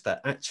realize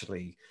that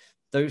actually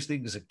those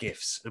things are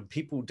gifts, and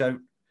people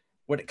don't,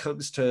 when it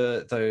comes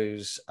to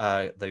those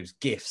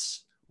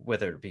gifts,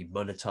 whether it be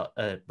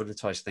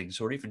monetized things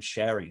or even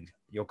sharing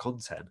your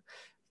content,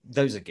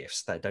 those are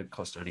gifts that don't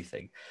cost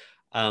anything.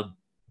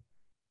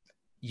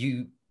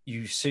 You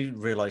soon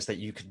realize that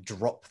you can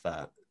drop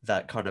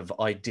that kind of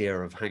idea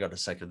of, hang on a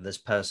second, this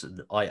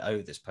person, I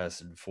owe this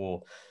person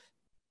for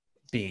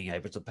being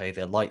able to pay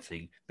their light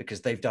thing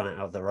because they've done it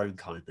out of their own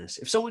kindness.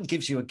 If someone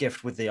gives you a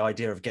gift with the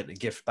idea of getting a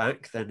gift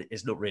back, then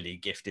it's not really a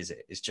gift, is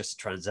it? It's just a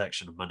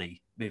transaction of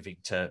money moving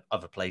to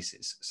other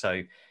places.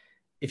 So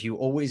if you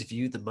always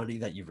view the money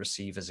that you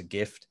receive as a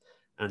gift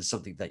and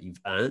something that you've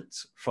earned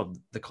from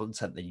the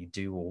content that you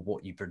do or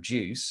what you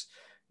produce,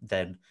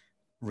 then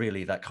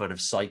really that kind of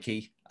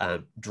psyche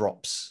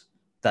drops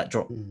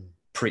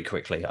pretty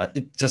quickly.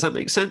 Does that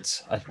make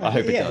sense? I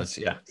hope it does.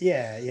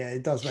 Yeah,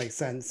 it does make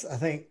sense. I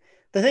think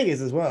the thing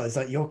is as well is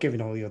that you're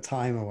giving all your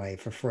time away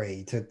for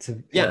free to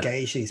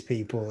engage these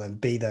people and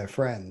be their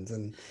friends,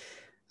 and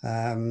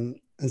so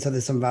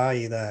there's some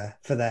value there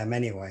for them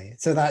anyway.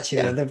 So that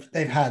actually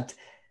they've had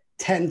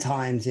 10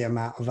 times the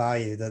amount of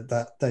value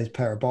that those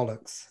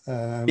parabolics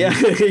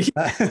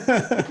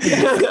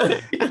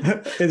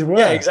is worth.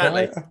 Yeah,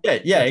 exactly.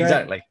 Right? Yeah, okay.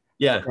 Exactly.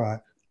 Yeah.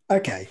 Right.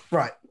 Okay.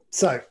 Right.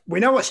 So we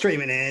know what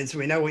streaming is.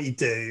 We know what you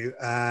do.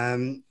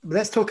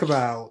 Let's talk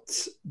about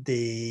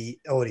the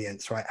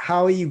audience, right?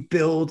 How are you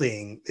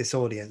building this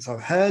audience?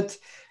 I've heard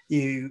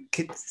you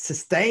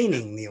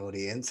sustaining the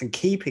audience and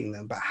keeping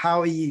them, but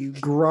how are you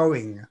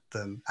growing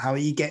them? How are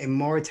you getting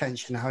more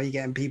attention? How are you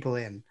getting people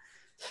in?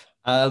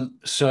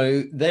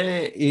 So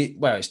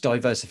it's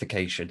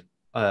diversification,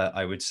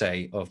 I would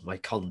say, of my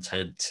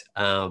content.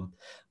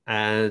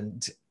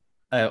 And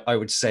I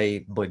would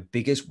say my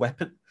biggest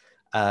weapon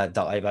that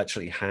I've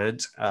actually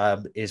had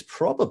is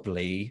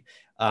probably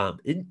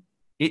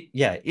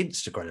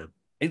Instagram.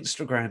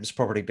 Instagram's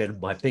probably been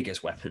my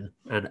biggest weapon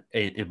and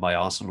in my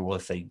arsenal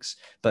of things.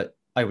 But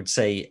I would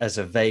say, as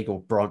a vague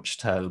or branch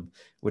term,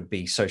 would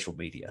be social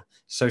media.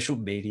 Social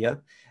media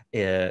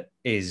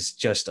is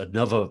just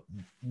another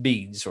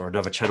means or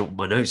another channel.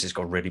 My nose has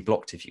gone really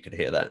blocked, if you can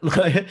hear that.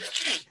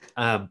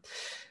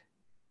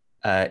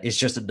 It's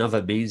just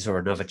another means or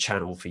another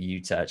channel for you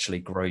to actually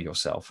grow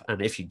yourself.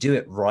 And if you do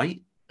it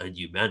right and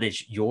you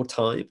manage your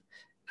time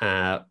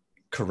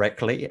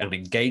correctly and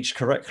engage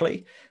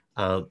correctly,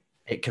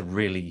 it can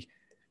really,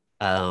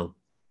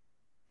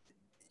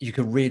 you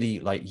can really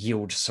like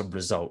yield some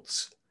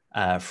results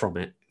from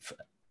it,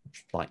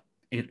 like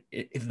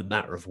in the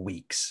matter of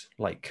weeks,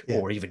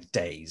 or even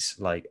days.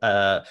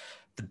 The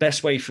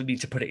best way for me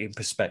to put it in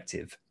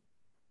perspective,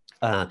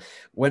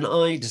 when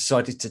I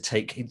decided to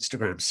take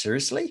Instagram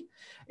seriously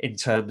in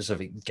terms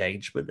of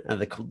engagement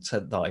and the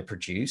content that I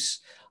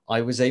produce,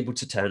 I was able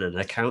to turn an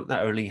account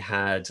that only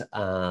had,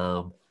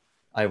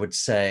 I would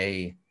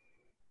say,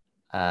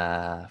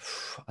 I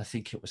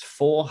think it was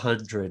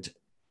 400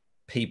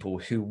 people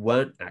who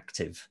weren't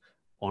active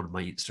on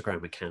my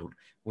Instagram account.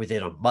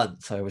 Within a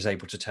month, I was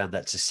able to turn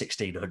that to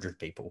 1,600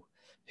 people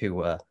who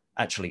were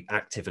actually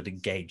active and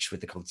engaged with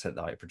the content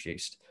that I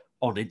produced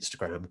on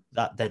Instagram.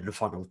 That then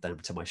funneled them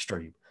to my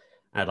stream,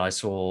 and I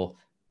saw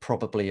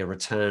probably a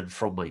return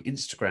from my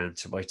Instagram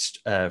to my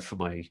from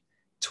my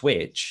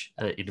Twitch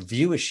in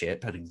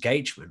viewership and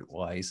engagement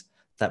wise.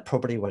 That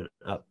probably went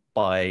up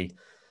by,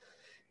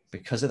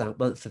 because of that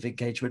month of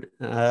engagement,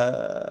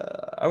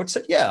 I would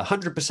say,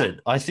 100%.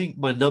 I think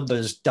my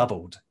numbers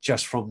doubled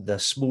just from the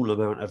small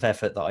amount of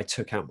effort that I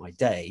took out my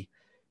day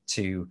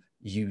to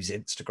use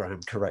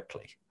Instagram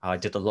correctly. I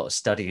did a lot of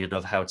studying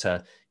of how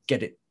to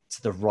get it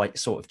to the right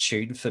sort of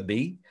tune for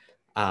me.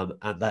 And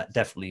that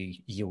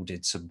definitely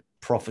yielded some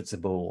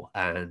profitable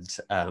and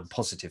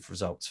positive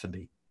results for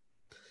me.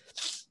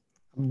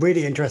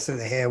 Really interested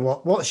to hear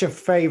what's your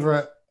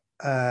favorite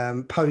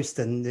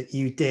posting that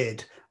you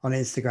did on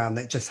Instagram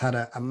that just had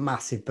a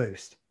massive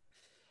boost?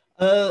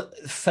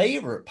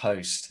 Favorite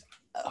post?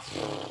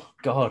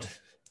 God.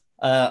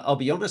 I'll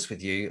be honest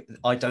with you,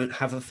 I don't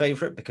have a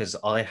favorite because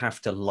I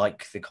have to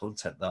like the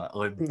content that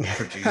I'm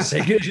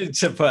producing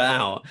to put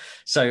out.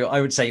 So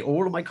I would say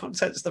all of my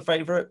content's the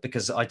favorite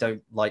because I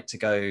don't like to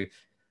go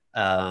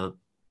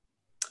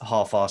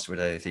half-assed with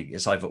anything.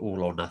 It's either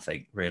all or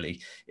nothing,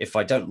 really. If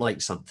I don't like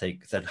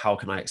something, then how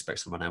can I expect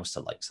someone else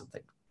to like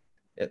something?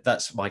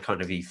 That's my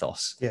kind of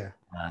ethos. Yeah.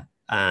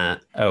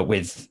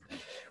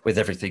 With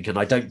everything, and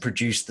I don't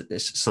produce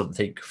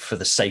something for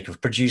the sake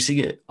of producing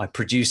it. I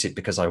produce it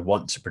because I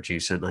want to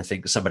produce it, and I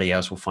think somebody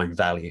else will find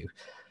value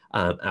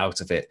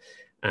out of it.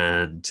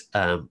 And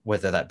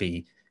whether that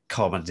be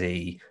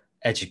comedy,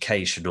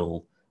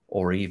 educational,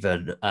 or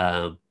even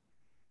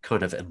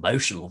kind of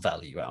emotional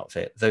value out of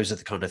it, those are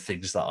the kind of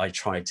things that I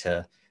try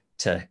to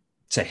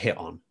hit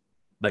on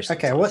most of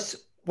the time.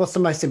 What's the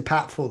most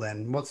impactful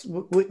then?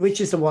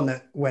 Which is the one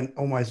that went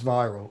almost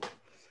viral?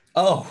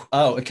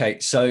 Okay.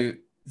 So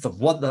the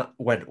one that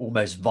went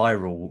almost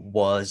viral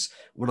was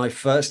when I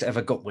first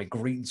ever got my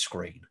green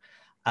screen.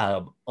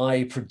 You've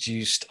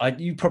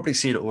probably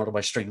seen it on one of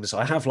my streams.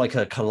 I have like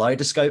a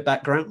kaleidoscope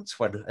background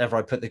whenever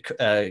I put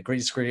the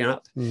green screen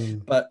up,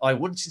 but I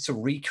wanted to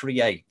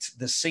recreate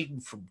the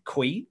scene from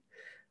Queen,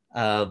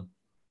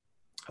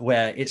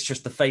 where it's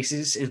just the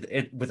faces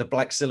with a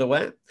black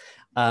silhouette.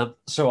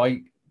 So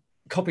I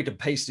copied and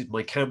pasted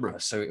my camera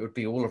so it would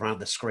be all around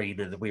the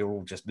screen and we were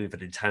all just moving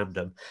in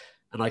tandem.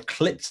 And I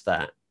clipped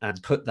that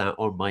and put that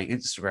on my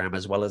Instagram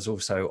as well as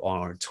also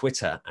on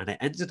Twitter. And it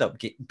ended up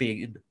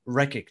being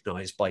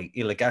recognized by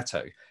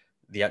Elgato,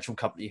 the actual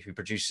company who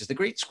produces the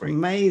green screen.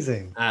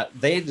 Amazing.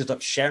 They ended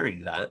up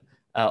sharing that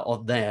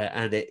on there,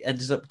 and it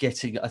ended up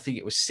getting, I think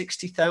it was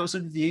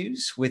 60,000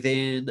 views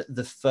within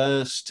the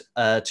first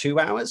 2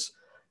 hours.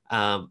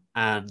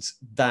 And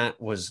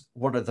that was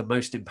one of the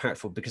most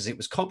impactful because it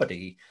was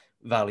comedy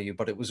value,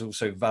 but it was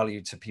also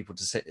value to people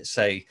to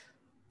say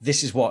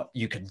this is what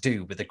you can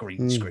do with a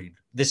green screen.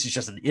 This is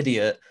just an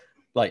idiot,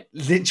 like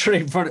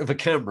literally in front of a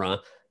camera,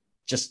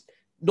 just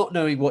not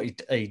knowing what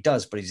he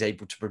does, but he's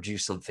able to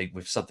produce something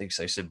with something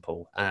so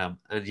simple. And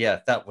yeah,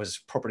 that was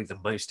probably the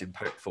most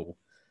impactful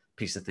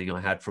piece of thing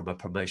I had from a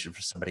promotion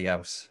for somebody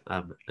else.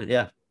 And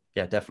yeah,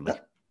 definitely.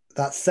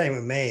 That's the same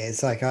with me.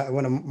 It's like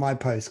one of my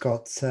posts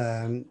got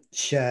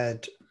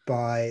shared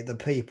by the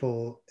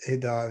people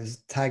who I was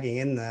tagging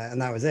in there, and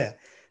that was it.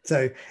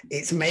 So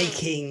it's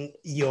making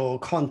your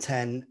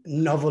content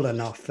novel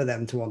enough for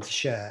them to want to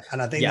share.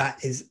 And I think I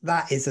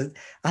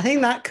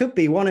think that could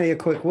be one of your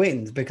quick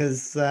wins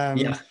because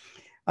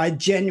I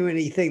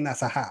genuinely think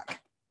that's a hack.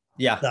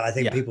 That I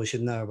think people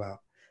should know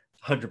about.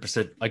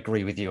 100%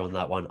 agree with you on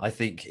that one. I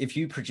think if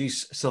you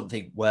produce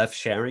something worth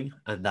sharing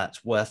and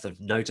that's worth of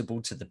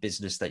notable to the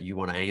business that you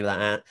want to aim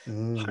that at,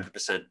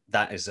 100%,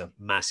 that is a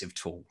massive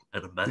tool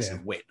and a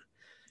massive win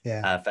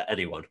for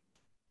anyone.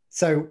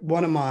 So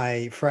one of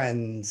my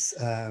friends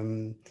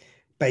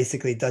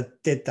basically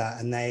did that,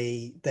 and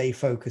they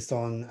focused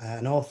on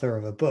an author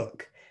of a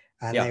book,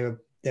 and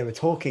they were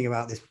talking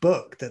about this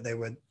book that they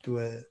were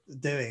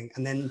doing,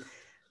 and then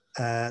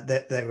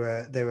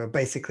they were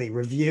basically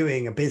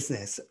reviewing a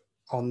business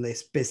on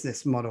this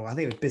business model. I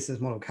think it was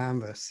business model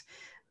canvas,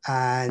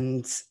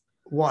 and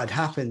what had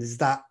happened is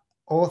that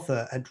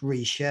author had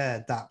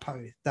reshared that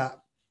post,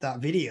 that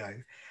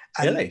video.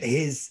 And really?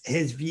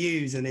 his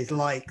views and his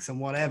likes and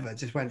whatever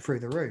just went through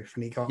the roof,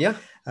 and he got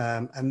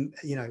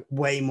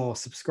way more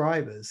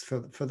subscribers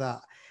for that.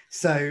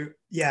 So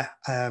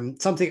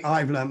something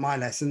I've learned my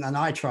lesson, and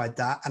I tried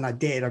that, and I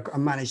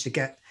managed to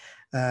get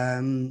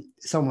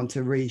someone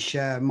to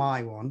reshare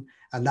my one,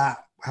 and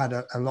that had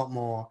a lot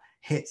more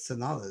hits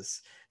than others.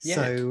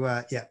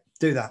 So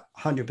do that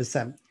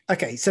 100%.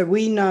 Okay, so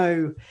we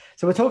know,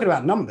 so we're talking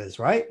about numbers,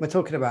 right? We're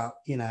talking about,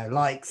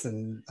 likes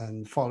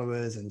and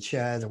followers and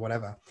shares or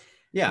whatever.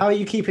 Yeah. How are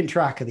you keeping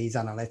track of these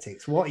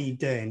analytics? What are you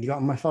doing? You got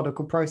a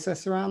methodical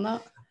process around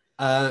that?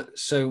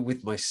 So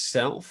with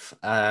myself,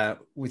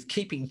 with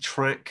keeping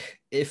track,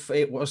 if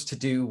it was to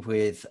do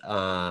with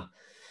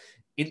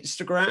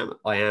Instagram,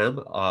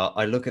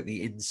 I look at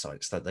the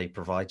insights that they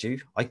provide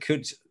you. I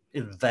could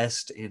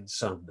invest in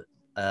some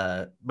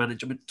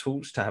management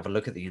tools to have a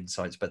look at the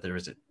insights, but there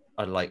isn't.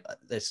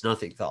 There's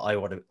nothing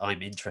that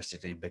I'm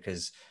interested in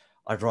because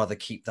I'd rather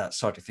keep that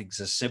side of things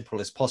as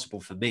simple as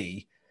possible for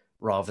me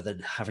rather than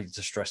having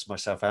to stress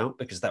myself out,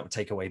 because that would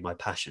take away my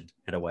passion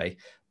in a way.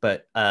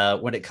 But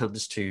when it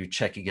comes to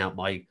checking out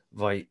my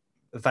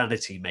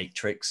vanity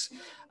matrix,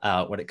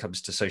 when it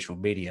comes to social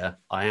media,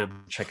 I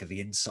am checking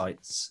the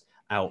insights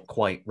out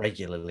quite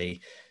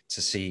regularly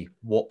to see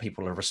what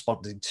people are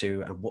responding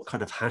to and what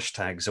kind of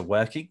hashtags are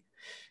working,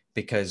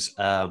 because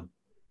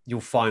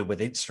you'll find with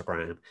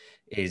Instagram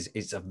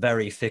it's a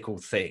very fickle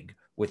thing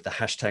with the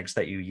hashtags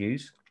that you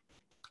use,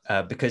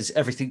 because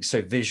everything's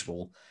so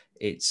visual.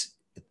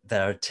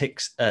 There are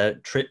tricks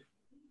that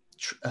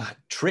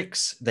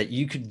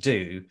you can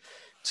do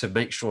to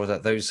make sure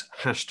that those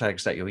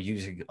hashtags that you're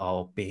using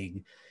are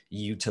being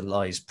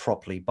utilized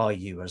properly by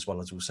you as well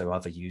as also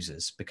other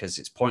users, because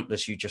it's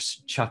pointless you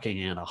just chucking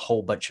in a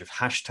whole bunch of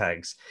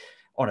hashtags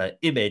on an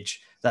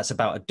image that's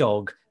about a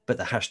dog, but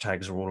the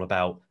hashtags are all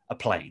about a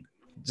plane.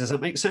 Does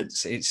that make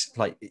sense? It's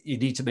like you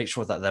need to make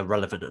sure that they're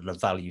relevant and of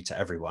value to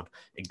everyone,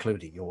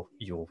 including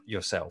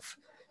yourself.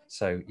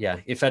 So yeah,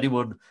 if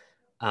anyone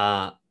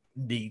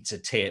needs a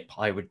tip,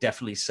 I would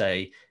definitely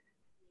say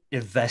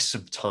invest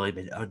some time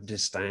in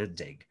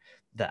understanding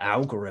the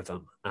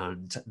algorithm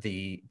and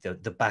the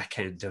back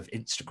end of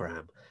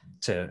Instagram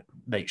to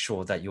make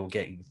sure that you're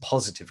getting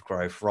positive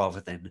growth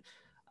rather than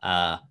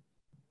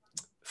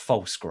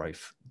false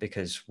growth.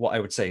 Because what I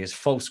would say is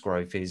false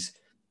growth is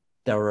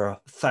there are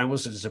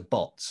thousands of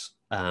bots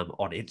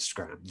on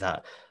Instagram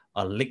that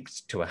are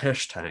linked to a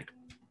hashtag,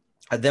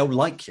 and they'll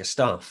like your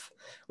stuff,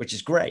 which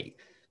is great.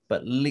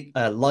 But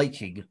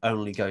liking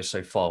only goes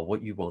so far.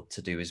 What you want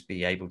to do is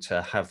be able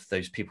to have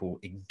those people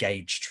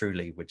engage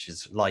truly, which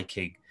is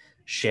liking,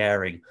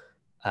 sharing,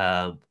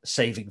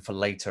 saving for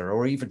later,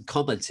 or even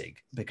commenting,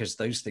 because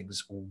those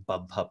things all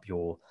bump up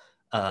your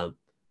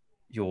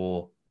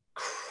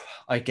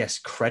I guess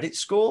credit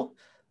score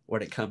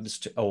when it comes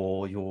to,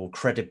 or your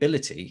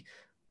credibility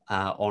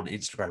on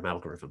Instagram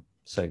algorithm.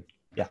 So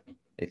yeah,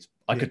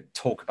 I could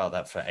talk about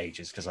that for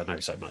ages because I know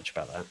so much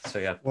about that. So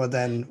yeah. Well,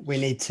 then we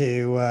need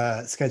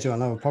to schedule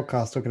another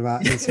podcast talking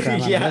about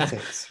Instagram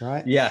analytics,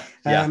 right? Yeah.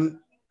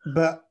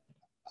 But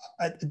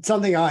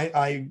something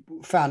I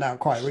found out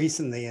quite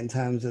recently in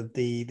terms of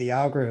the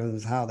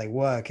algorithms, how they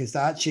work, is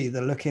that actually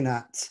they're looking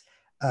at,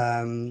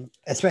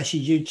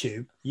 especially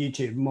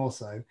YouTube more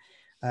so,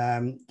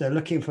 they're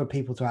looking for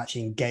people to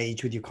actually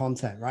engage with your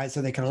content, right?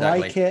 So they can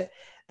like it,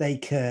 they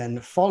can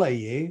follow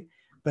you,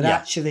 but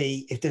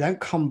actually if they don't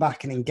come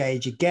back and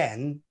engage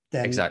again,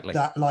 then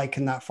that like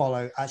and that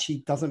follow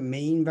actually doesn't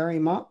mean very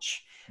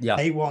much.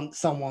 They want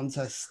someone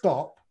to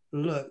stop,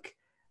 look,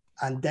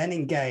 and then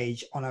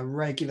engage on a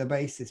regular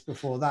basis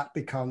before that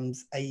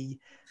becomes a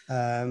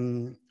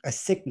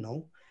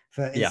signal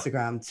for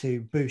Instagram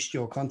to boost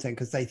your content,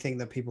 because they think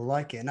that people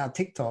like it. Now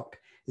TikTok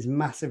is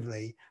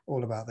massively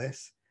all about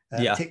this.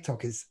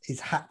 TikTok is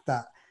hacked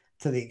that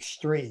to the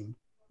extreme.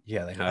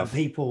 Yeah, they have. And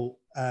people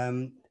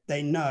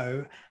they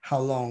know how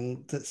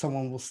long that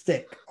someone will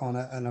stick on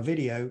a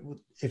video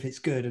if it's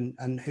good,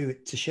 and who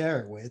to share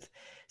it with.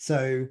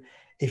 So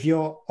if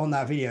you're on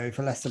that video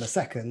for less than a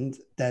second,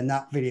 then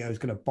that video is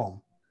going to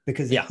bomb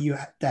because they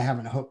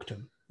haven't hooked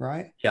them,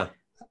 right? Yeah.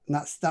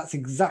 And that's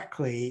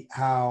exactly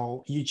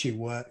how YouTube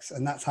works,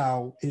 and that's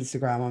how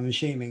Instagram, I'm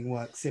assuming,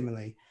 works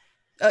similarly.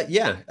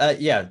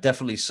 Yeah,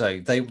 definitely so.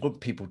 They want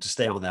people to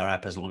stay on their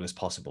app as long as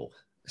possible.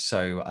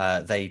 So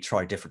they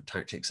try different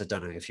tactics. I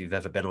don't know if you've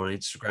ever been on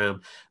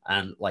Instagram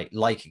and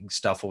liking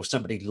stuff, or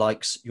somebody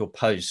likes your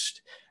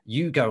post,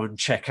 you go and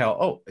check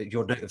out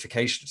your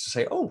notifications to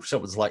say, oh,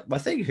 someone's liked my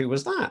thing. Who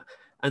was that?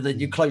 And then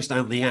you close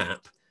down the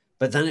app,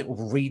 but then it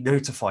will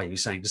re-notify you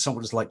saying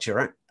someone's liked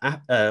your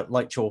app,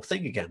 liked your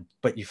thing again.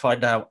 But you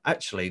find out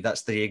actually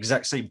that's the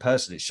exact same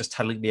person. It's just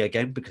telling me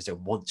again because it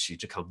wants you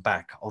to come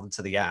back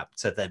onto the app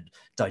to then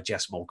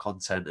digest more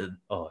content. And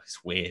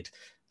it's weird.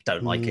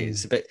 Don't like it.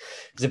 It's a bit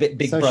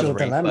big social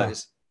brother dilemma.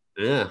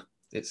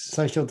 It's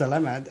social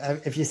dilemma.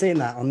 If you've seen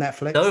that on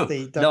Netflix,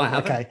 no, I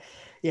haven't. Okay,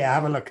 yeah,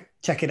 have a look,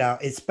 check it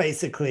out. It's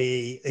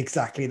basically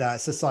exactly that.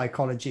 It's the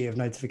psychology of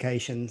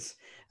notifications,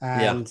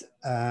 and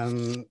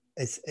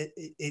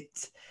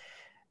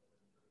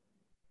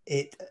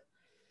it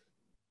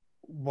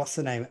what's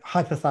the name?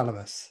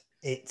 Hypothalamus.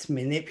 It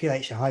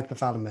manipulates your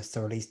hypothalamus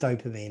to release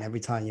dopamine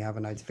every time you have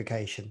a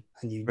notification,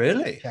 and you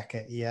really check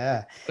it.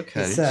 Yeah,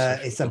 okay.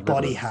 It's a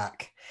body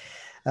hack.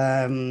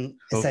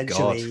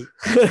 Essentially,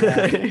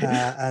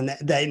 and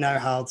they know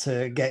how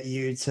to get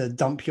you to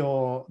dump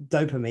your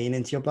dopamine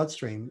into your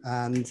bloodstream,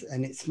 and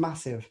it's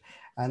massive.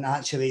 And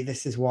actually,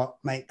 this is what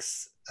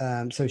makes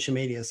social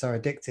media so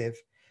addictive.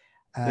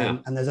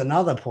 And there's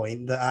another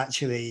point that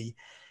actually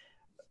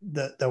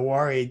that they're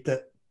worried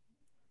that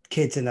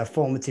kids in their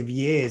formative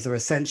years are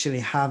essentially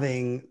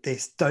having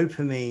this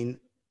dopamine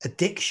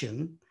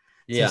addiction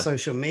to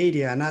social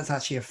media, and that's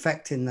actually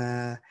affecting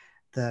the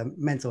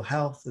mental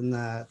health and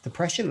the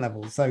depression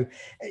levels. So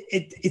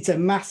it's a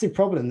massive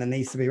problem that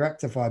needs to be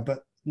rectified,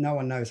 but no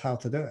one knows how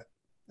to do it.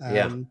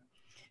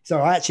 So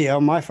I actually,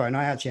 on my phone,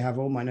 I actually have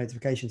all my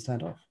notifications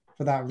turned off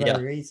for that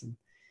very reason.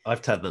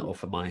 I've turned that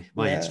off of my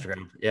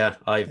Instagram.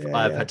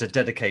 I've had to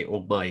dedicate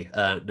all my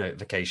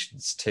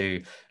notifications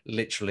to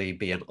literally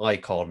be an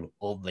icon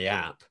on the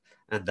app,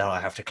 and then I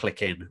have to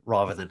click in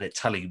rather than it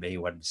telling me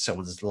when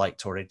someone's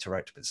liked or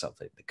interacted with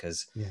something,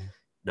 because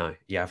no,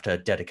 you have to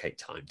dedicate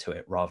time to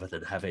it rather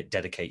than have it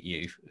dedicate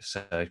you.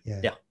 So I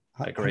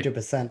agree.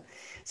 100%.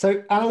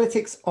 So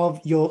analytics of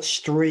your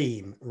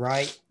stream,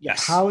 right?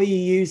 Yes. How are you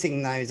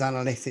using those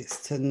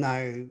analytics to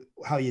know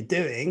how you're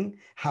doing,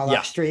 how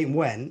that stream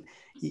went,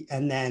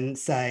 and then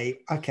say,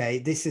 okay,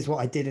 this is what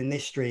I did in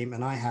this stream,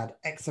 and I had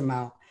X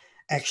amount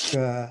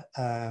extra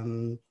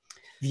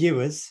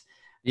viewers.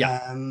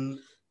 How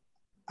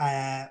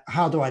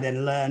do I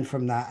then learn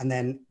from that and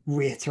then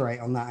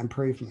reiterate on that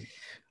improvement?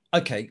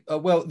 Okay.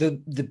 Well,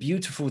 the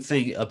beautiful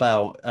thing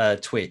about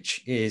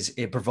Twitch is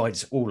it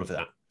provides all of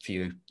that for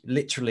you.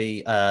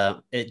 Literally,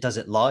 it does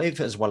it live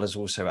as well as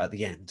also at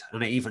the end,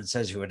 and it even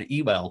sends you an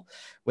email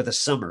with a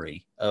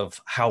summary of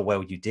how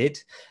well you did,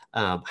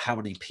 how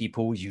many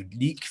people,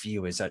 unique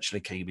viewers,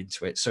 actually came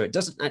into it. So it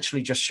doesn't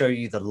actually just show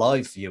you the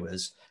live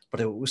viewers, but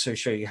it will also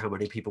show you how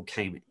many people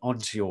came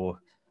onto your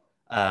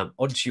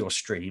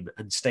stream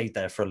and stayed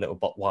there for a little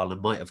bit while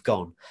and might have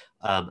gone,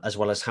 as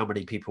well as how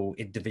many people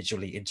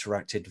individually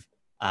interacted.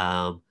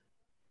 Um,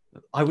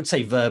 I would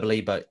say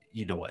verbally, but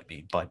you know what I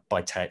mean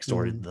by text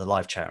or in the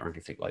live chat or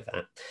anything like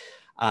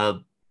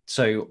that.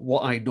 So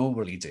what I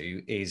normally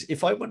do is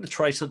if I want to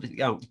try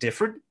something out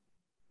different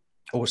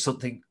or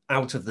something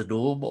out of the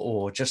norm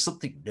or just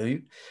something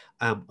new,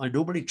 I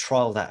normally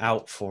trial that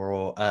out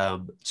for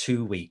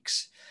 2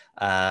 weeks.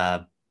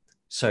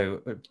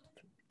 So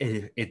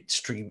in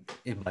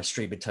my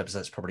streaming terms,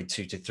 that's probably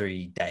 2 to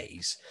 3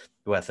 days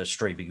worth of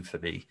streaming for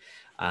me,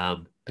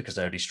 because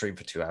I only stream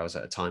for 2 hours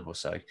at a time or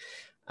so.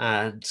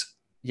 And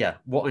yeah,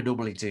 what I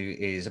normally do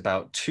is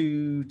about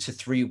 2 to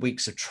 3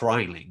 weeks of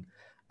trialing,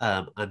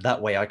 and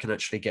that way I can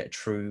actually get a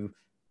true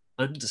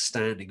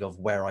understanding of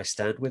where I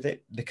stand with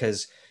it.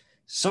 Because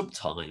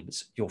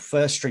sometimes your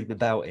first stream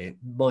about it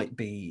might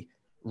be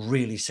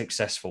really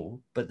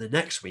successful, but the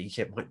next week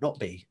it might not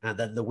be, and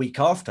then the week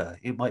after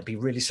it might be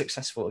really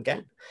successful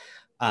again.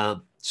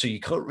 So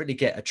you can't really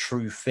get a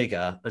true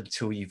figure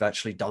until you've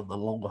actually done the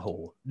long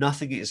haul.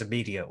 Nothing is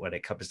immediate when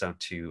it comes down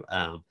to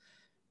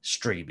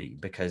streaming,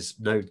 because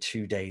no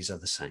 2 days are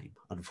the same,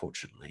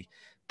 unfortunately.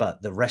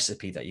 But the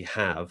recipe that you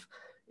have,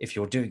 if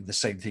you're doing the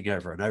same thing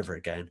over and over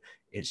again,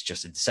 it's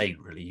just insane,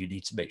 really. You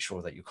need to make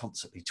sure that you're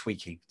constantly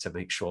tweaking to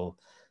make sure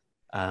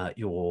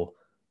you're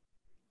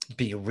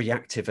being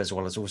reactive as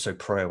well as also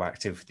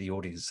proactive with the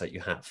audience that you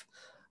have.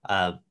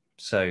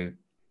 So,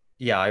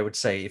 yeah, I would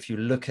say if you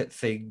look at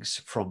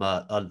things from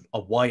a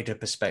wider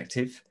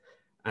perspective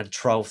and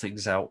trial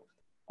things out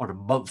on a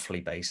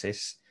monthly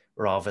basis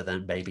rather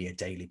than maybe a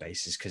daily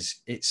basis, because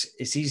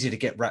it's easy to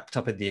get wrapped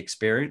up in the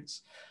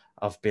experience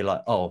of be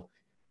like, oh,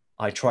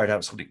 I tried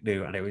out something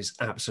new and it was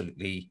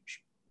absolutely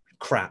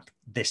crap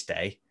this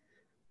day.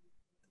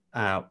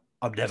 I'm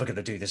never going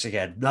to do this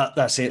again. No,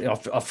 that's it.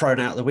 I've thrown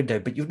it out the window.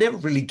 But you've never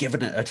really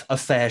given it a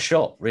fair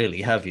shot,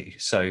 really, have you?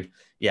 So,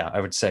 yeah,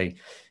 I would say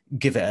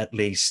give it at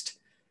least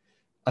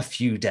a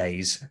few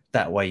days.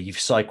 That way, you've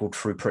cycled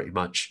through pretty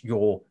much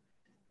your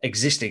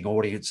existing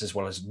audience as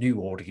well as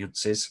new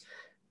audiences,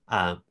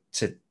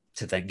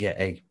 to then get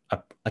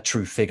a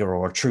true figure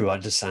or a true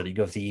understanding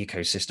of the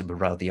ecosystem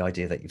around the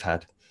idea that you've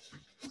had.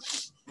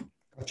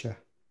 Gotcha.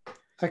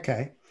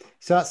 Okay,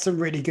 so that's some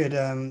really good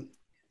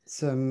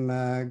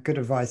good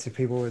advice for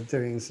people who are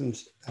doing some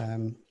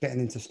getting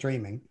into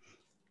streaming.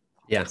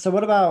 Yeah. So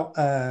what about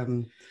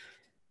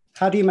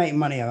how do you make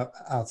money out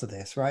of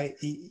this? Right,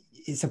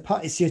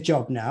 it's your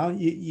job now.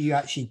 You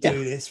actually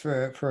do this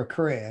for a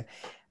career,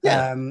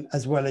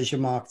 as well as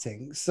your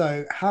marketing.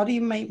 So how do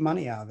you make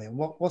money out of it?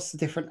 What's the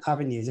different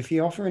avenues? If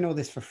you're offering all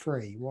this for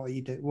free, what are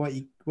you do? Where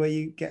are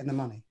you getting the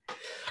money?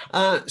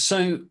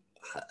 So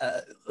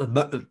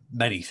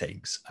many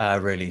things,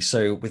 really.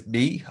 So with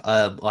me,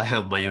 I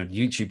have my own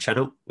YouTube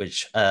channel,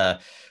 which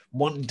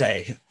one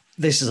day,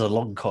 this is a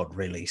long con,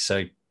 really.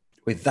 So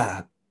with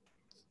that,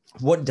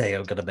 one day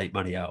I'm going to make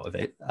money out of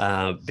it,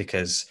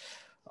 because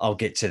I'll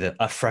get to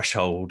a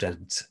threshold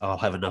and I'll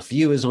have enough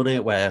viewers on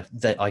it where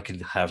that I can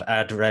have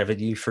ad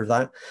revenue for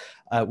that.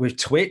 With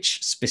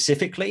Twitch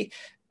specifically,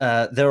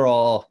 there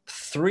are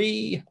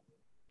four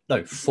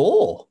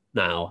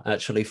now,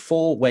 actually,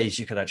 four ways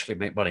you can actually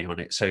make money on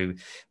it. So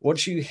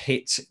once you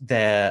hit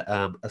their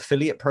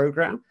affiliate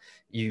program,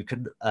 you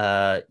can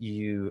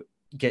you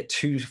get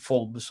two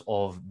forms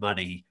of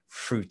money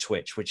through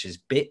Twitch, which is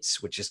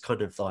bits, which is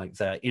kind of like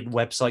their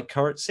in-website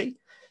currency,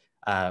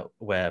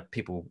 where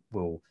people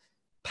will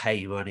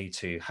pay money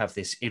to have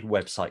this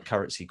in-website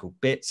currency called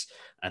bits,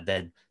 and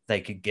then they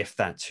can gift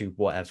that to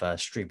whatever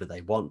streamer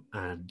they want,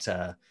 and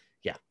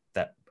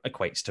that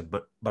equates to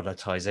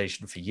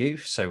monetization for you.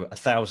 So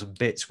 1,000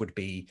 bits would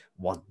be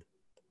 $10.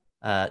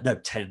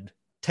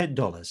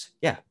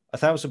 Yeah,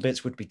 1,000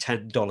 bits would be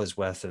 $10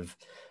 worth of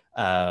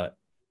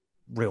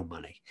real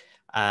money.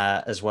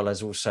 As well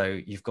as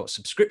also you've got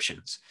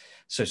subscriptions.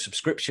 So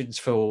subscriptions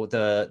for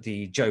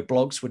the Joe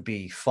blogs would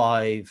be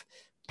 £5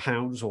 or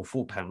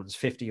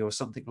 £4.50 or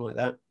something like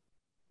that.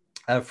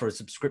 For a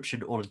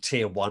subscription on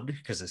tier 1,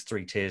 because there's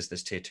 3 tiers,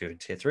 there's tier 2 and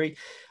tier 3.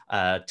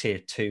 Tier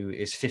 2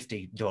 is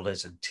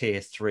 $15 and tier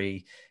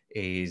 3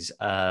 is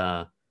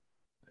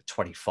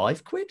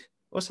 25 quid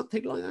or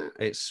something like that.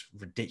 It's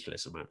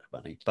ridiculous amount of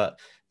money, but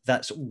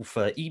that's all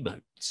for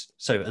emotes.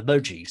 So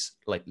emojis,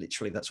 like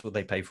literally that's what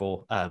they pay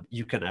for.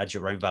 You can add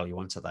your own value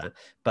onto that,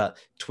 but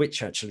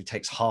Twitch actually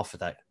takes half of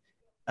that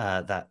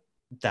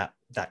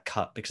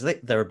cut, because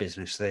they're a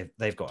business.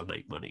 They've got to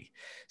make money.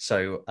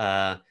 So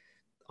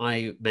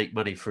I make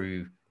money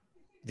through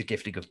the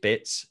gifting of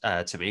bits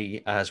to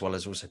me, as well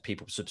as also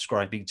people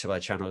subscribing to my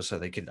channel so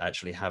they can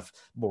actually have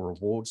more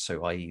rewards.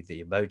 So, i.e.,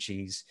 the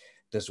emojis,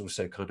 there's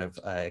also kind of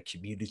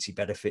community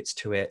benefits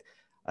to it,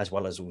 as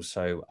well as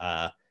also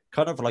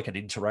kind of like an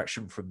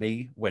interaction from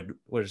me when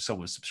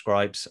someone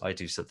subscribes. I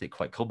do something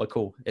quite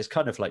comical. It's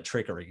kind of like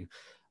triggering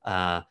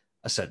a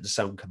certain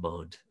sound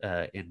command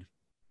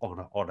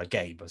on a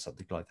game or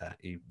something like that.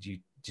 You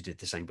did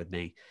the same with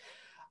me.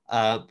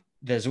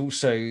 There's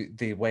also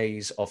the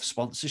ways of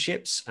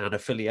sponsorships and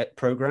affiliate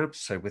programs.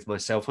 So with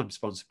myself, I'm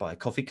sponsored by a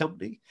coffee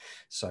company.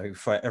 So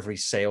for every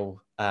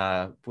sale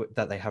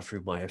that they have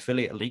through my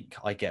affiliate link,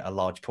 I get a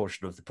large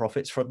portion of the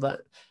profits from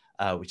that,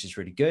 which is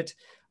really good.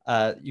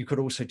 You could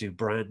also do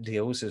brand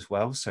deals as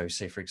well. So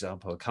say, for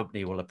example, a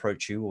company will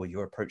approach you or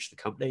you approach the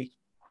company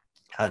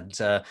and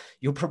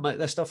you'll promote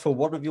their stuff for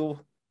one of your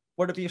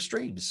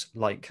streams,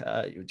 like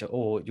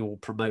or you'll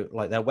promote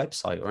like their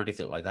website or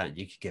anything like that, and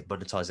you can get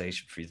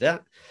monetization through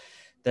that.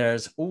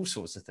 There's all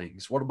sorts of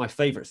things. One of my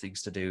favorite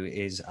things to do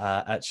is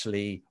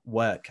actually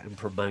work and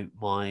promote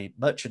my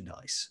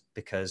merchandise,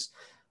 because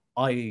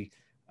I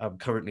am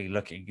currently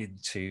looking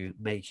into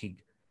making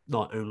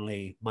not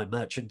only my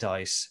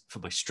merchandise for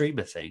my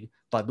streamer thing,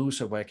 but I'm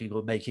also working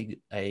on making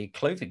a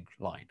clothing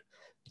line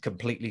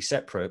completely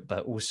separate,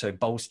 but also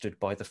bolstered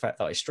by the fact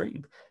that I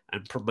stream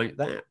and promote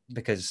that.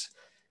 Because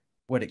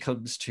when it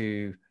comes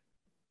to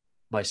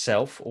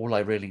myself, all I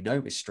really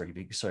know is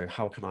streaming. So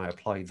how can I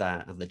apply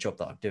that and the job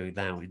that I'm doing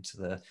now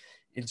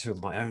into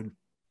my own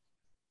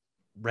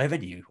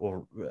revenue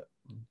or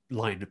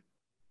clothing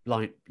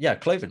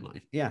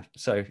line? Yeah.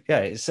 So yeah,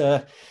 it's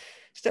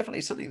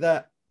definitely something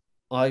that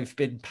I've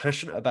been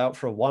passionate about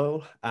for a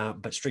while,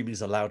 but streaming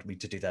has allowed me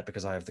to do that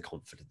because I have the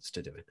confidence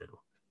to do it now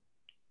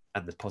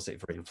and the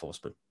positive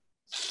reinforcement.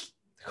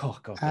 Oh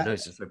God, my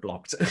nose is so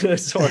blocked.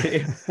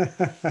 Sorry,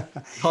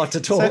 hard to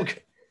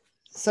talk.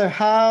 So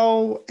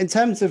how, in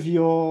terms of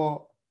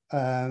your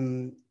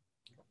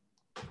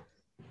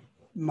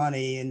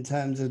money, in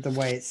terms of the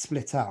way it's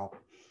split out,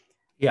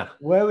 yeah,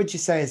 where would you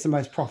say is the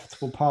most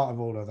profitable part of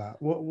all of that?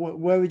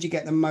 Where would you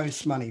get the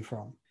most money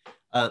from?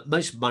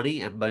 Most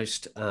money and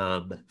most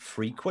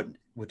frequent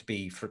would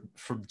be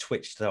from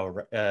Twitch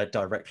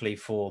directly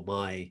for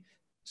my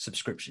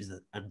subscriptions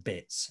and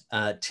bits.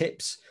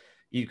 Tips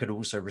you can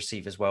also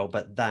receive as well,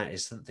 but that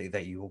is something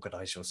that you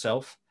organize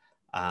yourself.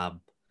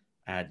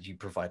 And you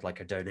provide like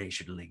a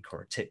donation link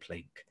or a tip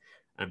link,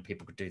 and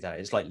people could do that.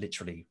 It's like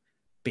literally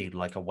being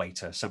like a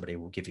waiter. Somebody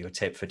will give you a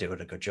tip for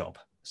doing a good job.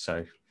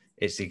 So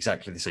it's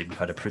exactly the same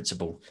kind of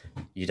principle.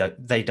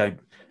 They don't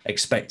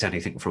expect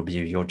anything from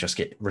you. You're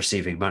just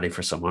receiving money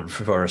for someone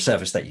for a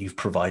service that you've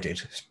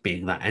provided,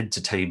 being that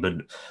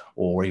entertainment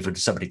or even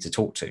somebody to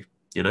talk to,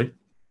 you know?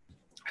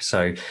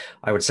 So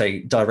I would say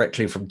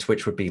directly from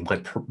Twitch would be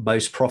my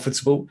most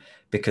profitable,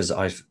 because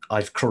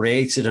I've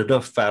created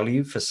enough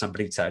value for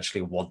somebody to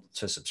actually want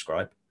to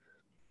subscribe.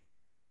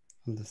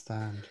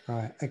 Understand.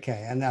 Right.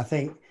 Okay. And I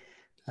think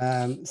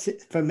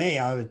for me,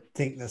 I would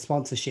think the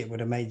sponsorship would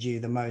have made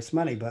you the most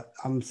money, but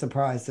I'm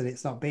surprised that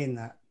it's not been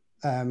that.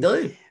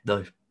 No.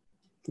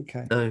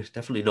 Okay. No,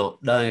 definitely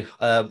not. No.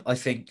 I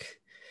think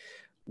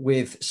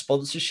with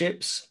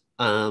sponsorships,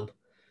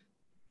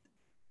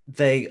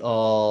 they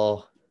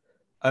are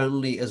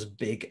only as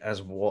big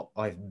as what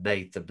I've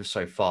made them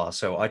so far.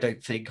 So I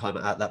don't think I'm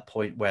at that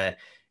point where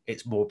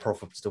it's more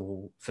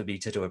profitable for me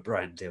to do a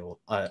brand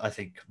deal. I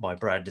think my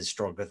brand is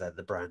stronger than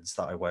the brands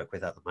that I work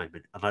with at the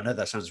moment. And I know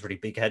that sounds really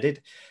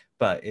big-headed,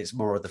 but it's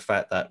more of the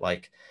fact that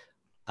like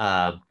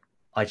I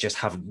just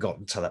haven't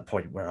gotten to that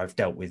point where I've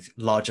dealt with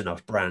large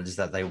enough brands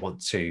that they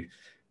want to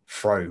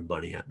throw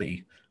money at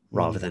me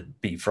rather than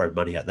me throw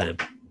money at them.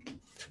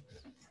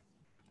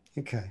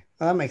 Okay,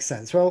 well, that makes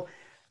sense. Well,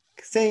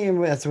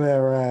 seeing as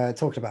we're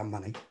talking about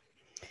money,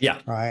 yeah,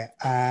 right,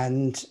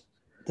 and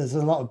there's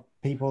a lot of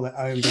people that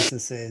own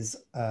businesses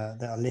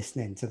that are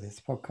listening to this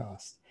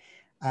podcast,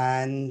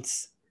 and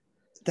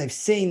they've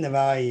seen the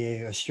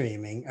value of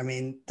streaming. I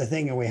mean, the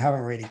thing that we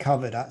haven't really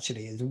covered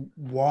actually is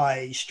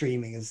why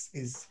streaming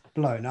is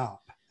blown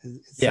up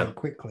so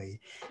quickly,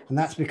 and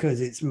that's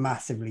because it's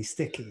massively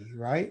sticky,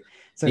 right?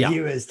 So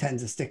viewers tend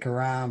to stick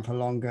around for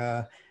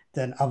longer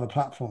than other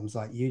platforms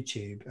like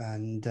YouTube.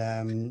 And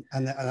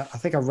I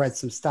think I read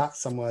some stats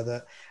somewhere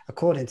that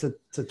according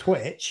to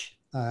Twitch,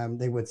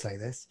 they would say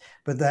this,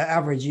 but the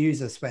average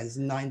user spends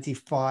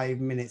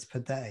 95 minutes per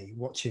day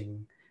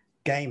watching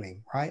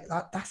gaming, right?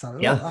 That's a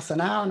lot. That's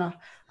an hour and a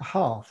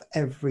half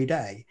every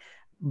day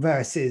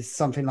versus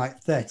something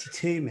like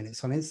 32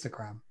 minutes on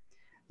Instagram.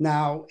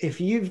 Now, if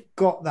you've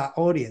got that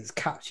audience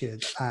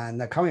captured and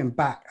they're coming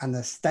back and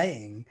they're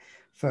staying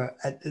for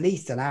at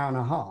least an hour and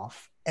a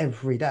half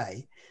every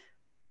day,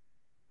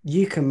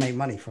 you can make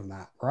money from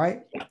that,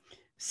 right?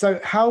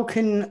 So how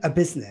can a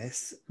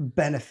business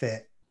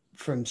benefit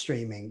from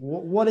streaming?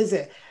 What is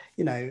it,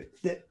 you know,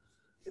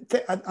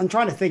 I'm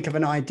trying to think of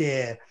an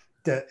idea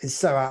that is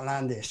so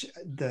outlandish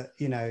that,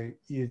 you know,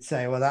 you'd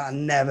say, well, that'll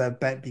never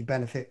be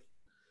benefited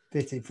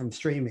from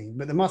streaming,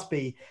 but there must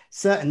be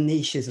certain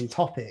niches and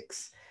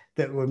topics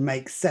that would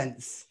make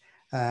sense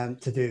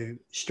to do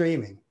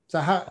streaming. So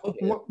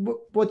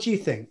what do you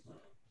think?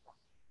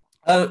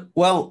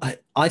 Well,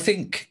 I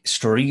think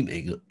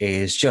streaming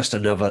is just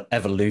another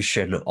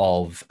evolution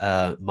of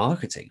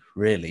marketing,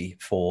 really,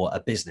 for a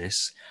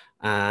business,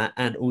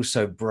 and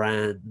also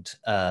brand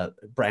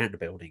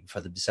building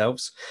for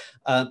themselves.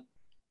 Um,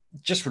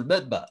 just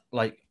remember,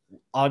 like,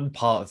 I'm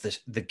part of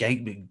the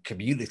gaming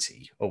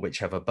community or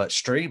whichever, but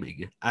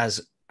streaming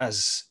as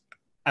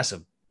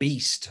a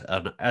beast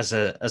and as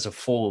a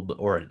form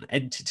or an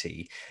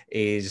entity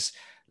is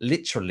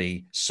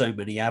literally so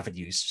many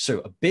avenues. So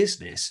a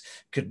business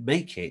could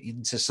make it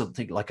into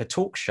something like a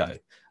talk show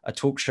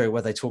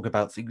where they talk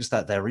about things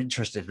that they're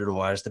interested in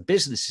or as the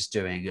business is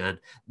doing, and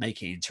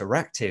make it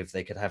interactive.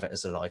 They could have it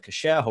as like a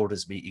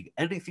shareholders meeting,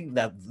 anything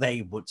that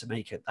they want to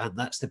make it. And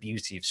that's the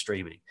beauty of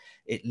streaming.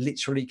 It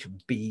literally can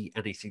be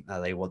anything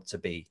that they want to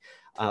be.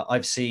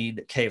 I've seen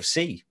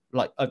KFC,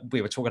 like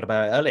we were talking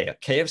about earlier.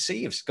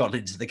 KFC has gone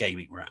into the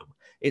gaming realm.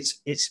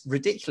 It's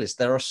ridiculous.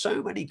 There are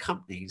so many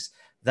companies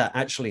that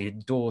actually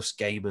endorse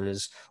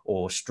gamers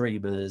or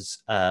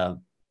streamers,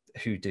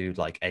 who do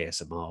like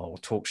ASMR or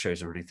talk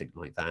shows or anything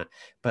like that.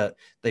 But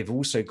they've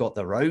also got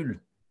their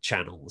own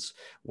channels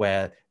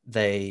where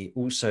they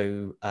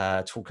also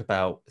talk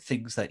about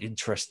things that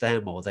interest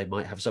them, or they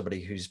might have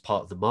somebody who's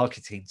part of the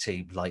marketing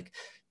team, like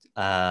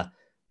uh,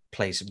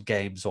 play some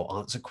games or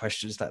answer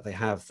questions that they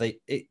have.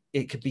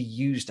 It could be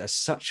used as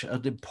such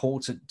an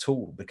important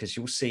tool, because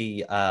you'll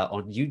see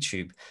on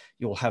YouTube,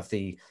 you'll have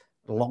the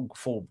long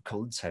form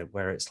content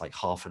where it's like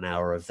half an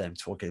hour of them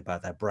talking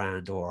about their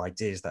brand or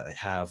ideas that they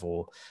have,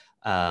 or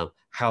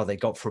how they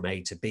got from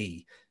A to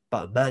B.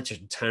 But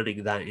imagine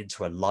turning that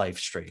into a live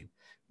stream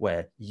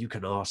where you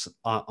can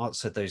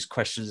answer those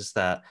questions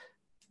that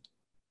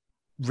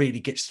really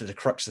gets to the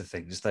crux of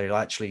things. They're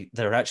actually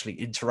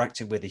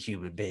interacting with a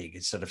human being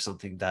instead of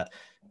something that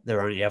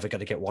they're only ever going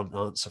to get one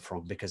answer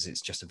from because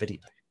it's just a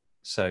video.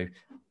 So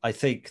I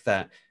think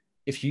that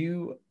if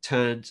you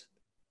turned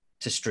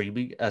to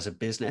streaming as a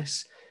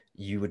business,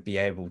 you would be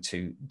able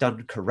to,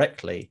 done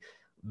correctly,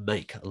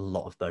 make a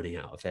lot of money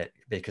out of it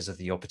because of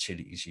the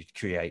opportunities you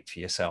create for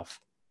yourself.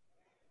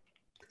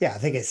 Yeah, I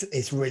think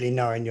it's really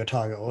knowing your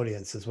target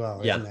audience as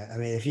well, Yeah. isn't it? I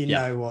mean, if you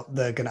Yeah. know what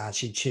they're going to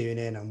actually tune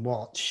in and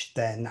watch,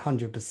 then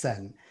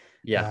 100%,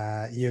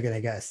 Yeah. you're going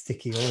to get a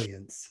sticky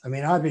audience. I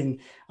mean, I've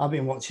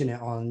been watching it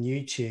on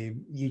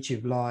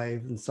YouTube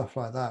Live and stuff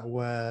like that,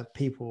 where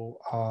people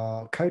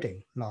are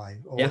coding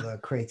live or Yeah. they're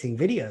creating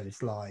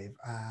videos live,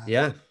 and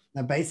Yeah.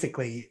 they're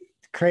basically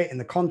creating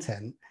the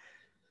content.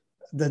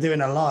 They're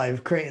doing a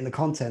live creating the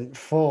content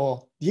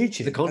for The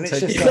YouTube, and it's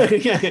content. just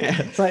like Yeah.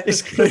 it's like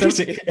It's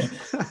crazy.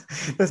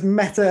 there's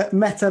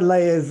meta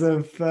layers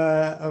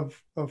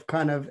of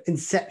kind of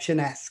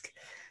Inception-esque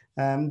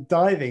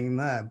diving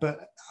there.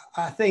 But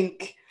I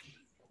think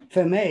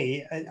for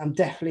me, I'm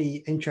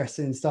definitely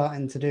interested in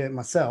starting to do it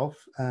myself,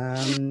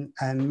 and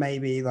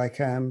maybe like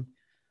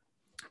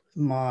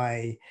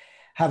my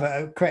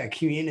create a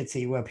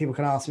community where people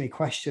can ask me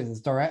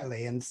questions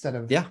directly instead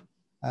of Yeah.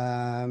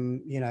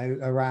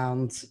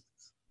 around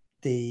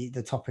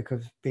the topic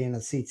of being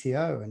a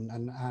CTO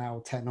and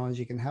how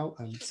technology can help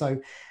them.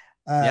 So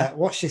Yeah.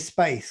 watch this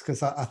space,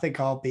 because I think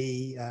I'll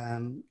be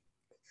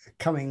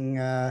coming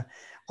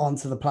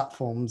onto the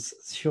platforms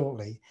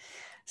shortly.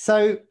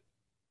 So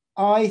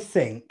I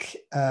think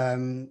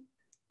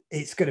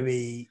it's going to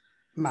be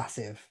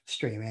massive,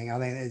 streaming. I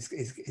think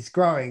it's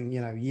growing,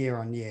 year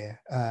on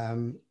year.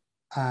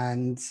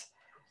 And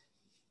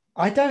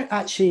I don't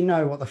actually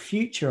know what the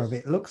future of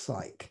it looks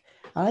like.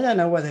 I don't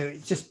know whether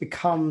it just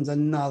becomes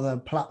another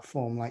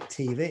platform like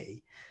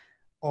TV,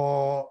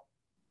 or,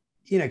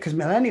 because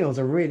millennials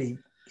are really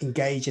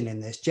engaging in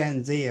this.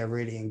 Gen Z are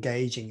really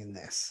engaging in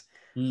this.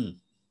 Mm.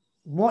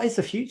 What is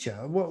the future?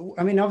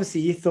 I mean,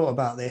 obviously you thought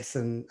about this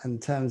in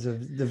terms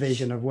of the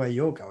vision of where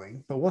you're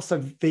going, but what's the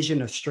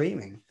vision of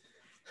streaming?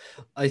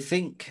 I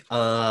think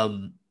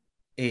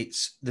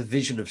it's the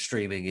vision of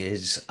streaming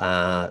is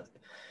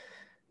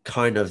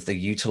kind of the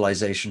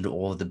utilization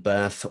or the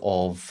birth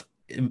of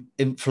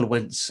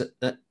influencer.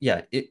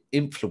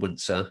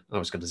 Influencer. I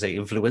was going to say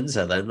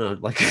influencer then,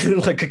 like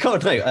like I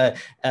can't know.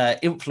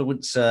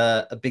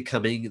 Influencer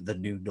becoming the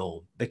new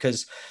norm,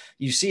 because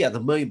you see at the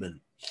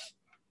moment,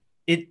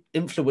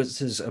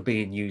 influencers are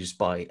being used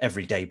by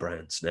everyday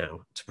brands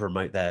now to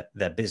promote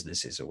their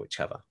businesses or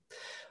whichever.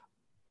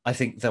 I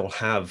think they'll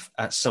have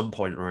at some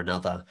point or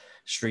another,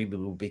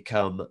 streaming will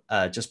become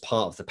just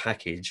part of the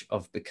package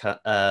of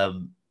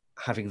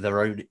having their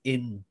own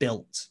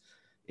inbuilt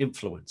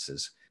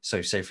influencers.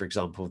 So, say for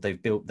example,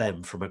 they've built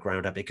them from a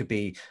ground up. It could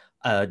be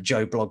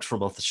Joe Blogs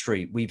from off the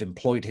street. We've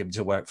employed him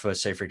to work for,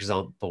 say for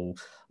example,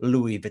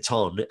 Louis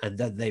Vuitton, and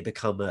then they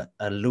become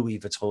a Louis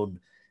Vuitton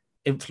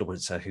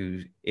influencer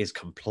who is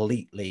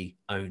completely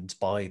owned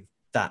by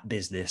that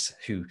business,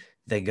 who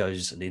then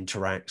goes and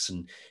interacts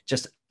and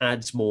just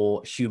adds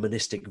more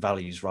humanistic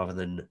values rather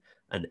than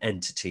an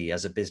entity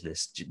as a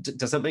business.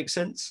 Does that make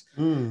sense?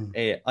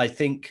 I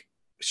think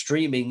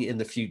streaming in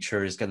the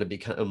future is going to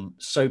become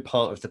so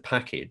part of the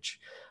package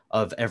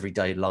of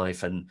everyday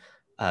life and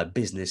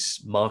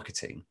business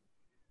marketing,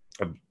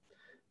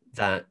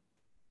 that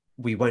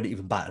we won't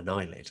even bat an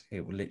eyelid.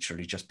 It will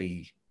literally just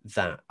be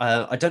that.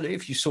 I don't know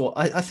if you saw,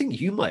 I think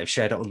you might have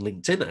shared it on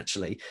LinkedIn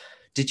actually.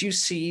 Did you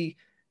see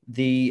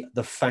the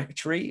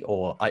factory,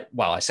 or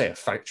I say a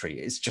factory,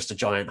 it's just a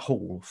giant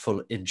hall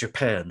full in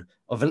Japan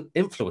of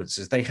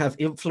influencers. They have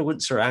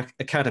influencer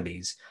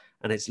academies,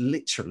 and it's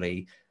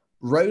literally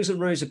rows and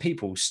rows of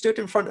people stood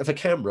in front of a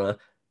camera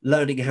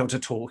learning how to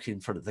talk in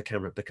front of the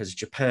camera, because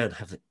Japan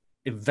have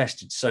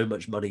invested so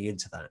much money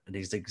into that, and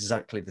it's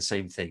exactly the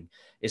same thing.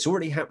 It's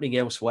already happening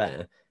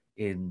elsewhere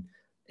in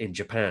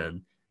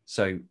Japan.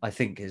 So I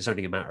think it's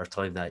only a matter of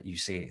time that you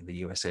see it in the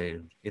USA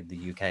and in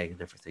the UK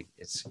and everything.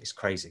 It's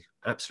crazy,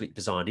 absolutely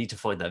bizarre. I need to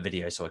find that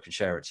video so I can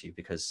share it to you,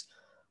 because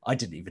I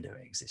didn't even know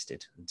it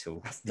existed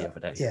until the other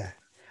day. Yeah,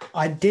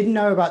 I didn't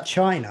know about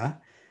China.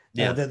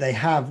 Yeah. That they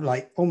have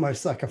like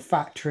almost like a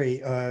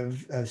factory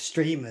of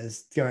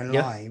streamers going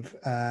live,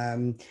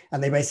 and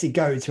they basically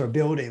go to a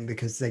building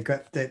because they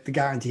got the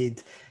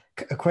guaranteed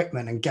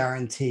equipment and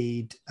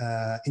guaranteed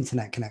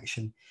internet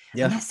connection.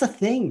 Yeah, and that's the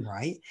thing,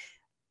 right?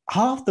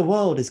 Half the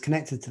world is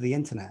connected to the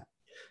internet.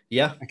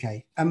 Yeah.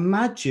 Okay.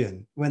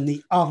 Imagine when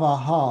the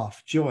other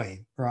half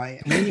join,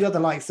 right? And when you got the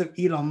likes of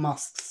Elon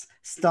Musk's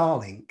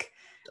Starlink,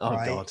 oh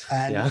right? God.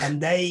 And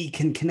they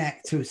can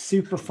connect to a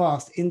super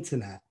fast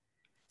internet.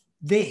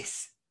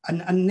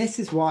 And this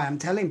is why I'm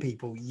telling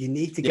people you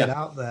need to get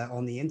out there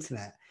on the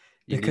internet,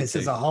 because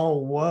there's a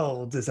whole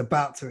world that's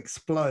about to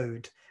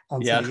explode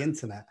onto the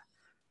internet.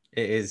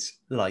 It is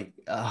like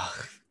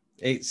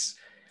it's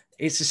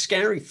a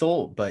scary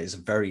thought, but it's a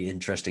very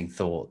interesting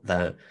thought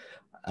that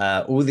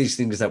all these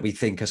things that we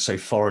think are so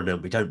foreign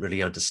and we don't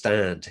really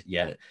understand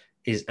yet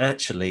is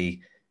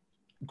actually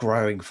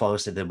growing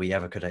faster than we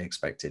ever could have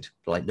expected.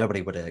 Like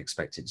nobody would have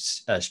expected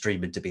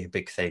streaming to be a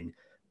big thing,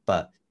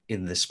 but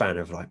in the span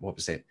of like, what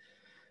was it?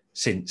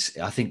 Since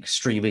I think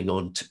streaming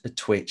on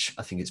Twitch,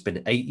 I think it's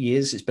been 8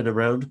 years it's been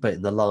around, but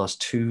in the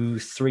last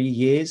 2-3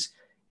 years,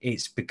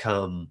 it's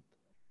become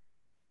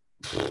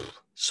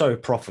so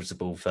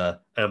profitable for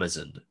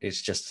Amazon.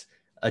 It's just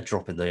a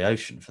drop in the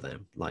ocean for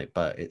them. Like,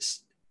 but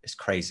it's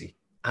crazy,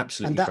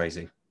 absolutely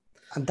crazy.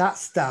 And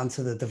that's down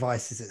to the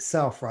devices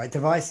itself, right?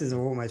 Devices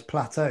are almost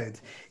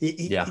plateaued.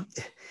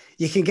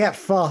 You can get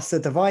faster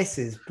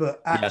devices,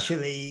 but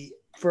actually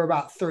for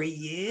about 3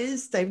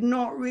 years, you've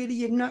not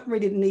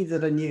really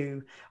needed a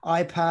new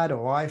iPad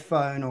or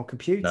iPhone or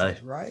computer,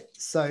 right?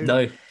 So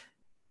no.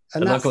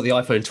 And I've got the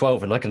iPhone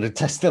 12 and I can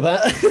attest to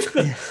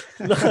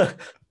that.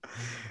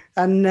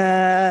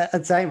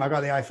 And same, I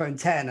got the iPhone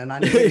 10 and I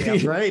nearly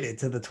upgraded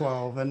to the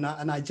 12. And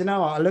I, you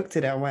know what? I looked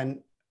at it and went,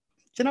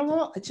 do you know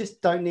what? I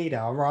just don't need it.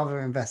 I'd rather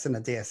invest in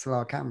a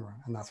DSLR camera.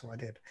 And that's what I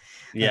did.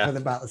 Yeah. For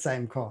about the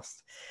same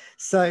cost.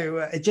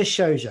 So it just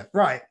shows you.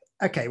 Right.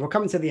 Okay. We're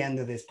coming to the end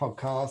of this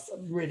podcast.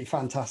 Really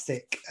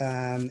fantastic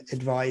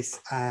advice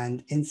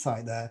and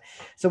insight there.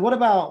 So what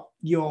about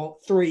your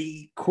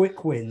 3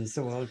 quick wins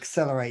that will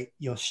accelerate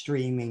your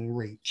streaming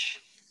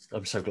reach?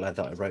 I'm so glad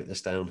that I wrote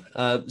this down.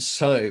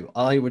 So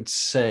I would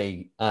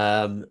say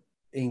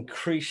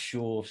increase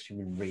your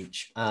streaming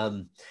reach.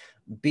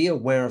 Be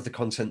aware of the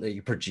content that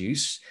you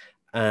produce,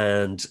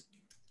 and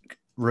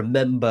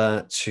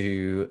remember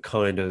to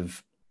kind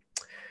of,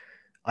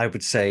 I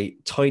would say,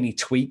 tiny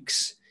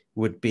tweaks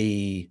would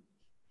be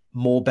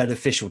more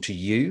beneficial to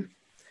you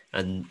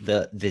and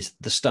the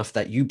stuff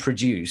that you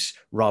produce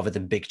rather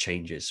than big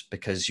changes,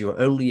 because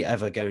you're only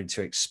ever going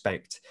to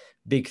expect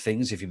big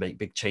things if you make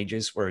big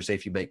changes, whereas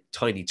if you make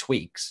tiny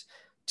tweaks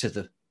to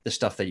the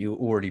stuff that you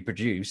already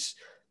produce,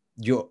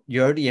 you're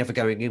only ever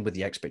going in with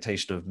the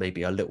expectation of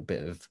maybe a little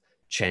bit of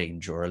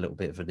change or a little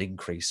bit of an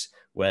increase,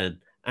 when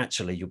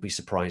actually you'll be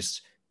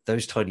surprised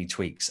those tiny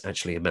tweaks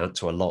actually amount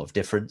to a lot of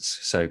difference.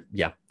 So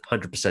yeah,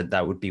 100%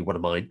 that would be one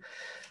of mine.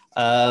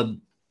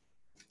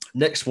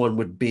 Next one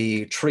would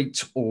be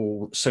treat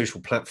all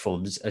social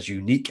platforms as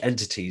unique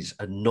entities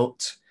and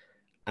not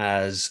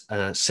as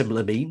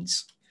similar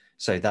means.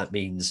 So that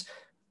means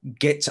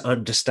get to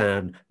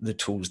understand the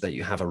tools that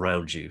you have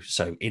around you.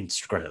 So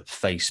Instagram,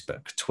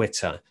 Facebook,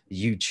 Twitter,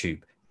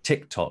 YouTube,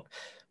 TikTok.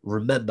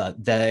 Remember,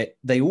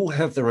 they all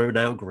have their own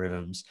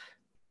algorithms,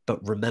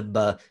 but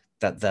remember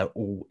that they're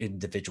all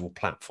individual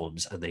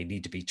platforms and they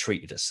need to be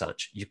treated as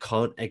such. You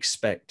can't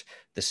expect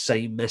the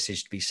same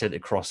message to be sent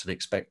across and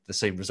expect the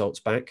same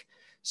results back.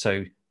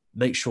 So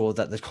make sure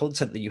that the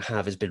content that you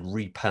have has been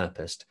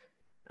repurposed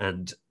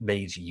and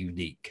made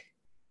unique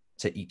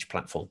to each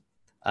platform.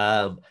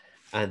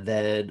 And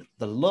then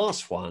the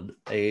last one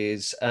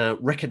is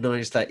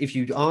recognize that if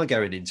you are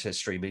going into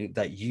streaming,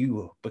 that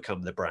you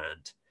become the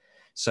brand.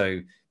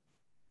 So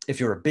if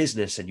you're a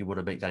business and you want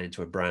to make that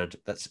into a brand,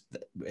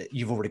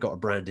 you've already got a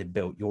brand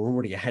inbuilt. You're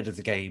already ahead of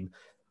the game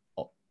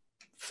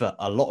for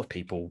a lot of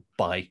people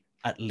by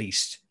at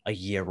least a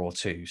year or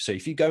two. So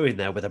if you go in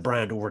there with a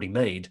brand already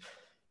made,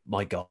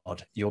 my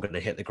God, you're going to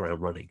hit the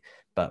ground running.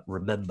 But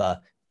remember,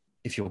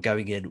 if you're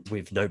going in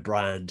with no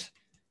brand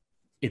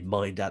in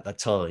mind at that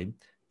time,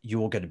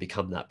 you're going to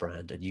become that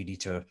brand, and you need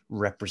to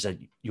represent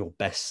your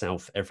best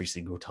self every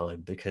single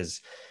time,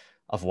 because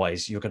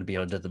Otherwise, you're going to be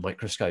under the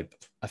microscope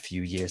a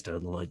few years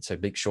down the line. So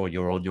make sure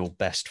you're on your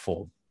best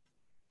form.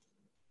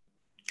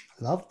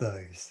 Love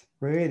those.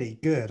 Really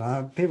good.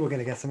 People are going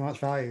to get so much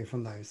value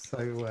from those.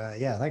 So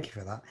yeah, thank you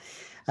for that.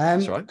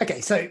 That's right.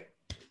 Okay, so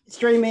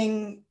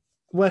streaming,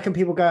 where can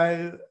people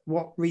go?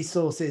 What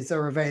resources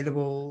are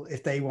available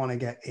if they want to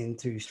get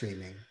into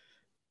streaming?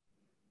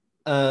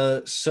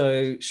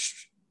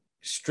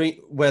 Stream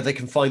where they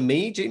can find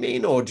me, do you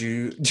mean, or do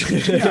you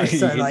no,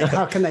 so like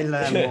how can they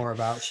learn more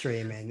about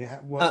streaming?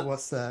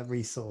 What's the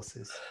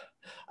resources?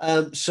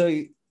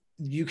 So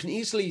you can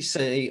easily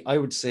I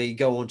would say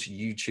go onto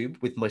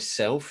YouTube with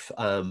myself.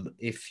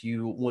 If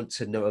you want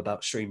to know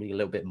about streaming a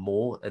little bit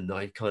more and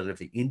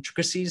the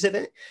intricacies of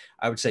it,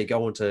 I would say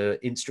go onto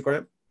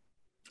Instagram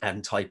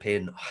and type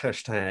in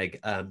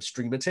hashtag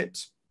streamer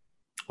tips.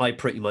 I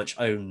pretty much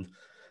own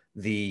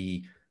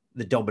the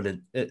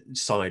dominant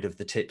side of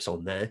the tips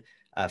on there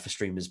for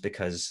streamers,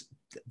 because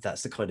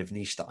that's the kind of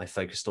niche that I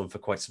focused on for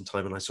quite some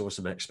time, and I saw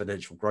some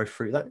exponential growth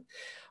through that.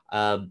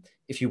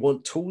 If you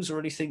want tools or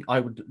anything,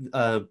 I would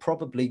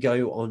probably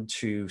go on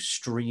to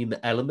Stream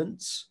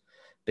Elements,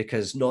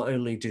 because not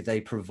only do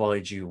they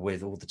provide you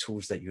with all the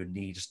tools that you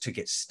need to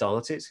get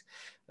started,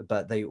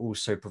 but they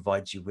also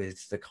provide you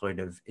with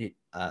the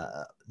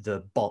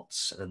the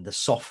bots and the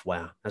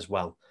software as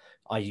well.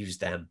 I use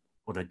them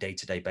on a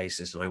day-to-day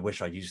basis, and I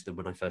wish I used them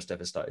when I first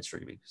ever started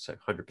streaming. So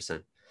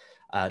 100%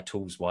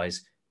 tools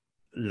wise,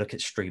 look at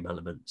Stream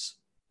Elements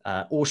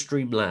or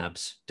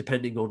Streamlabs,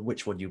 depending on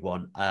which one you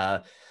want.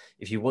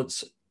 If you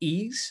want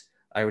ease,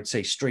 I would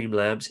say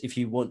Streamlabs. If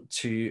you want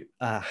to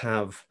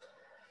have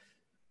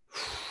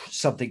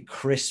something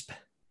crisp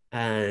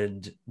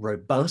and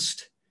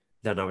robust,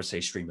 then I would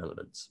say Stream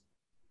Elements.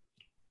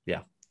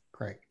 Yeah.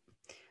 Great.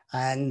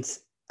 And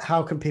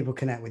how can people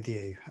connect with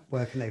you?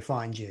 Where can they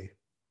find you?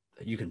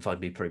 You can find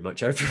me pretty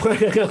much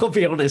everywhere, I'll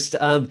be honest.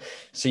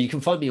 So you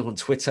can find me on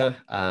Twitter,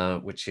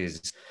 which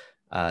is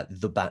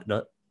The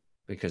Batnut,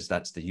 because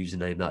that's the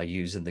username that I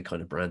use and the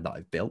kind of brand that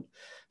I've built.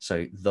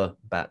 So The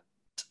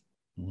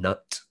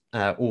Batnut,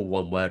 all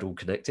one word, all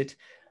connected.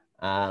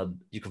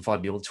 You can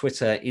find me on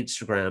Twitter,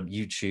 Instagram,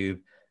 YouTube,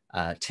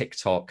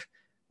 TikTok,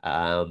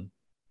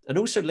 and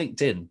also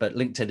LinkedIn, but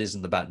LinkedIn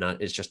isn't The Batnut,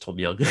 it's just Tom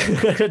Young.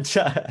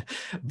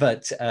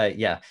 But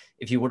yeah,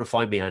 if you want to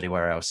find me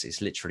anywhere else,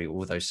 it's literally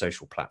all those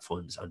social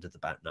platforms under The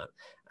Batnut.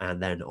 And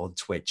then on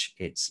Twitch,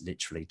 it's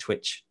literally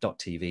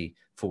twitch.tv/The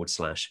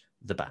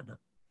Batnut.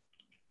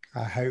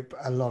 I hope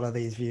a lot of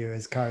these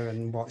viewers go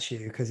and watch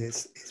you, because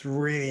it's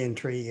really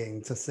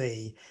intriguing to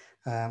see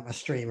a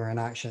streamer in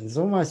action. It's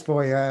almost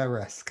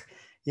voyeur-esque,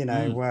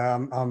 where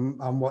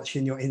I'm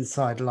watching your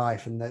inside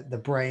life and the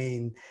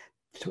brain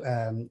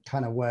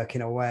kind of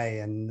working away,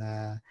 and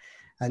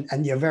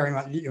you're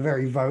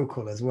very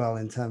vocal as well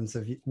in terms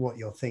of what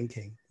you're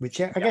thinking, which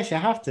I guess you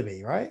have to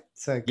be, right?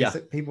 So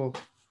people,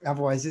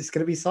 otherwise it's going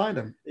to be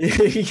silent.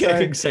 Yeah,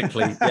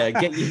 exactly. Yeah,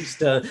 get used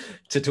to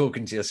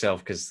talking to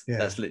yourself, because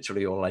that's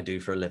literally all I do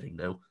for a living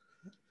now.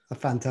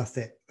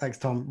 Fantastic. Thanks,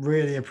 Tom.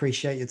 Really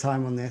appreciate your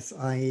time on this.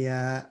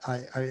 I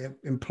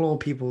implore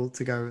people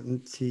to go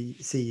and to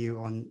see you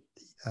on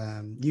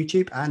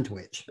YouTube and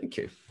Twitch. Thank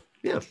you.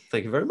 Yeah,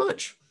 thank you very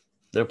much.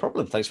 No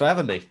problem. Thanks for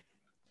having me.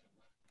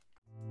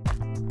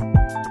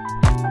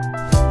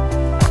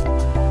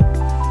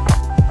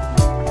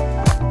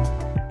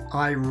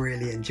 I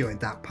really enjoyed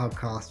that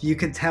podcast. You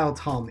can tell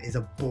Tom is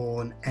a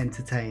born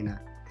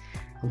entertainer.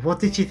 And what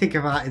did you think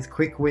about his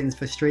quick wins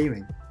for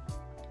streaming?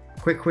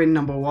 Quick win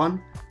number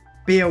 1,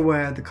 be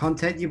aware of the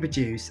content you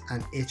produce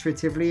and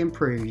iteratively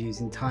improve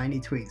using tiny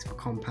tweaks for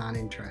compound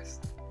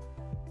interest.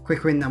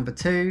 Quick win number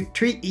 2,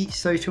 treat each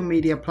social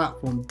media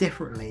platform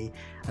differently,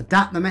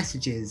 adapt the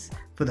messages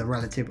for the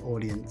relative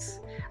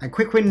audience. And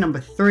quick win number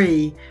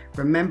 3,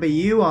 remember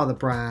you are the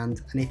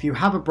brand, and if you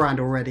have a brand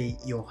already,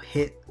 you'll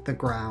hit the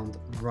ground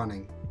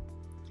running.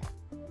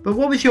 But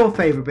what was your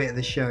favourite bit of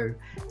the show?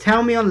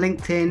 Tell me on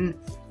LinkedIn,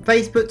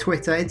 Facebook,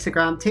 Twitter,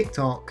 Instagram,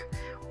 TikTok,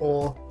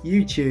 or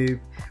YouTube,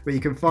 where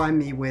you can find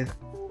me with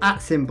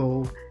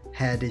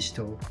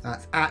 @HairDigital.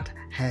 That's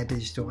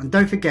 @HairDigital. And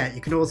don't forget, you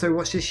can also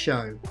watch this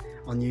show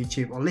on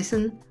YouTube or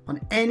listen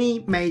on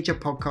any major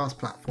podcast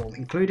platform,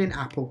 including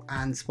Apple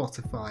and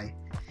Spotify.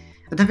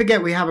 And don't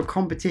forget, we have a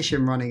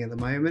competition running at the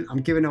moment.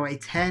 I'm giving away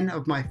 10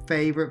 of my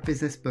favorite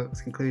business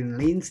books, including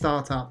Lean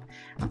Startup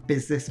and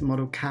Business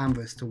Model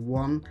Canvas, to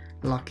one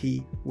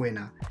lucky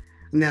winner.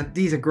 Now,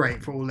 these are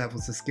great for all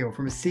levels of skill,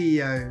 from a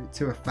CEO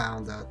to a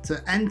founder.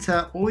 To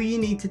enter, all you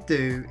need to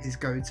do is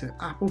go to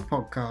Apple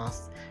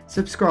Podcasts,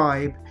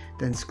 subscribe,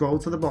 then scroll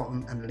to the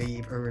bottom and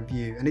leave a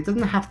review. And it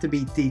doesn't have to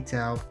be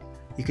detailed.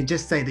 You can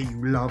just say that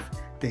you love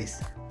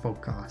this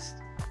podcast.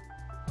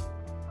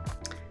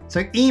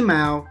 So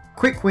email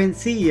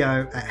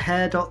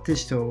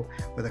quickwinceo@hair.digital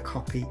with a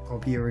copy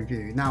of your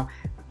review. Now,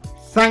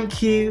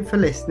 thank you for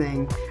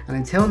listening, and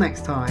until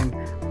next time,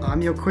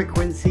 I'm your Quick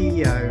Win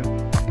CEO,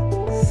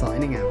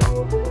 signing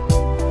out.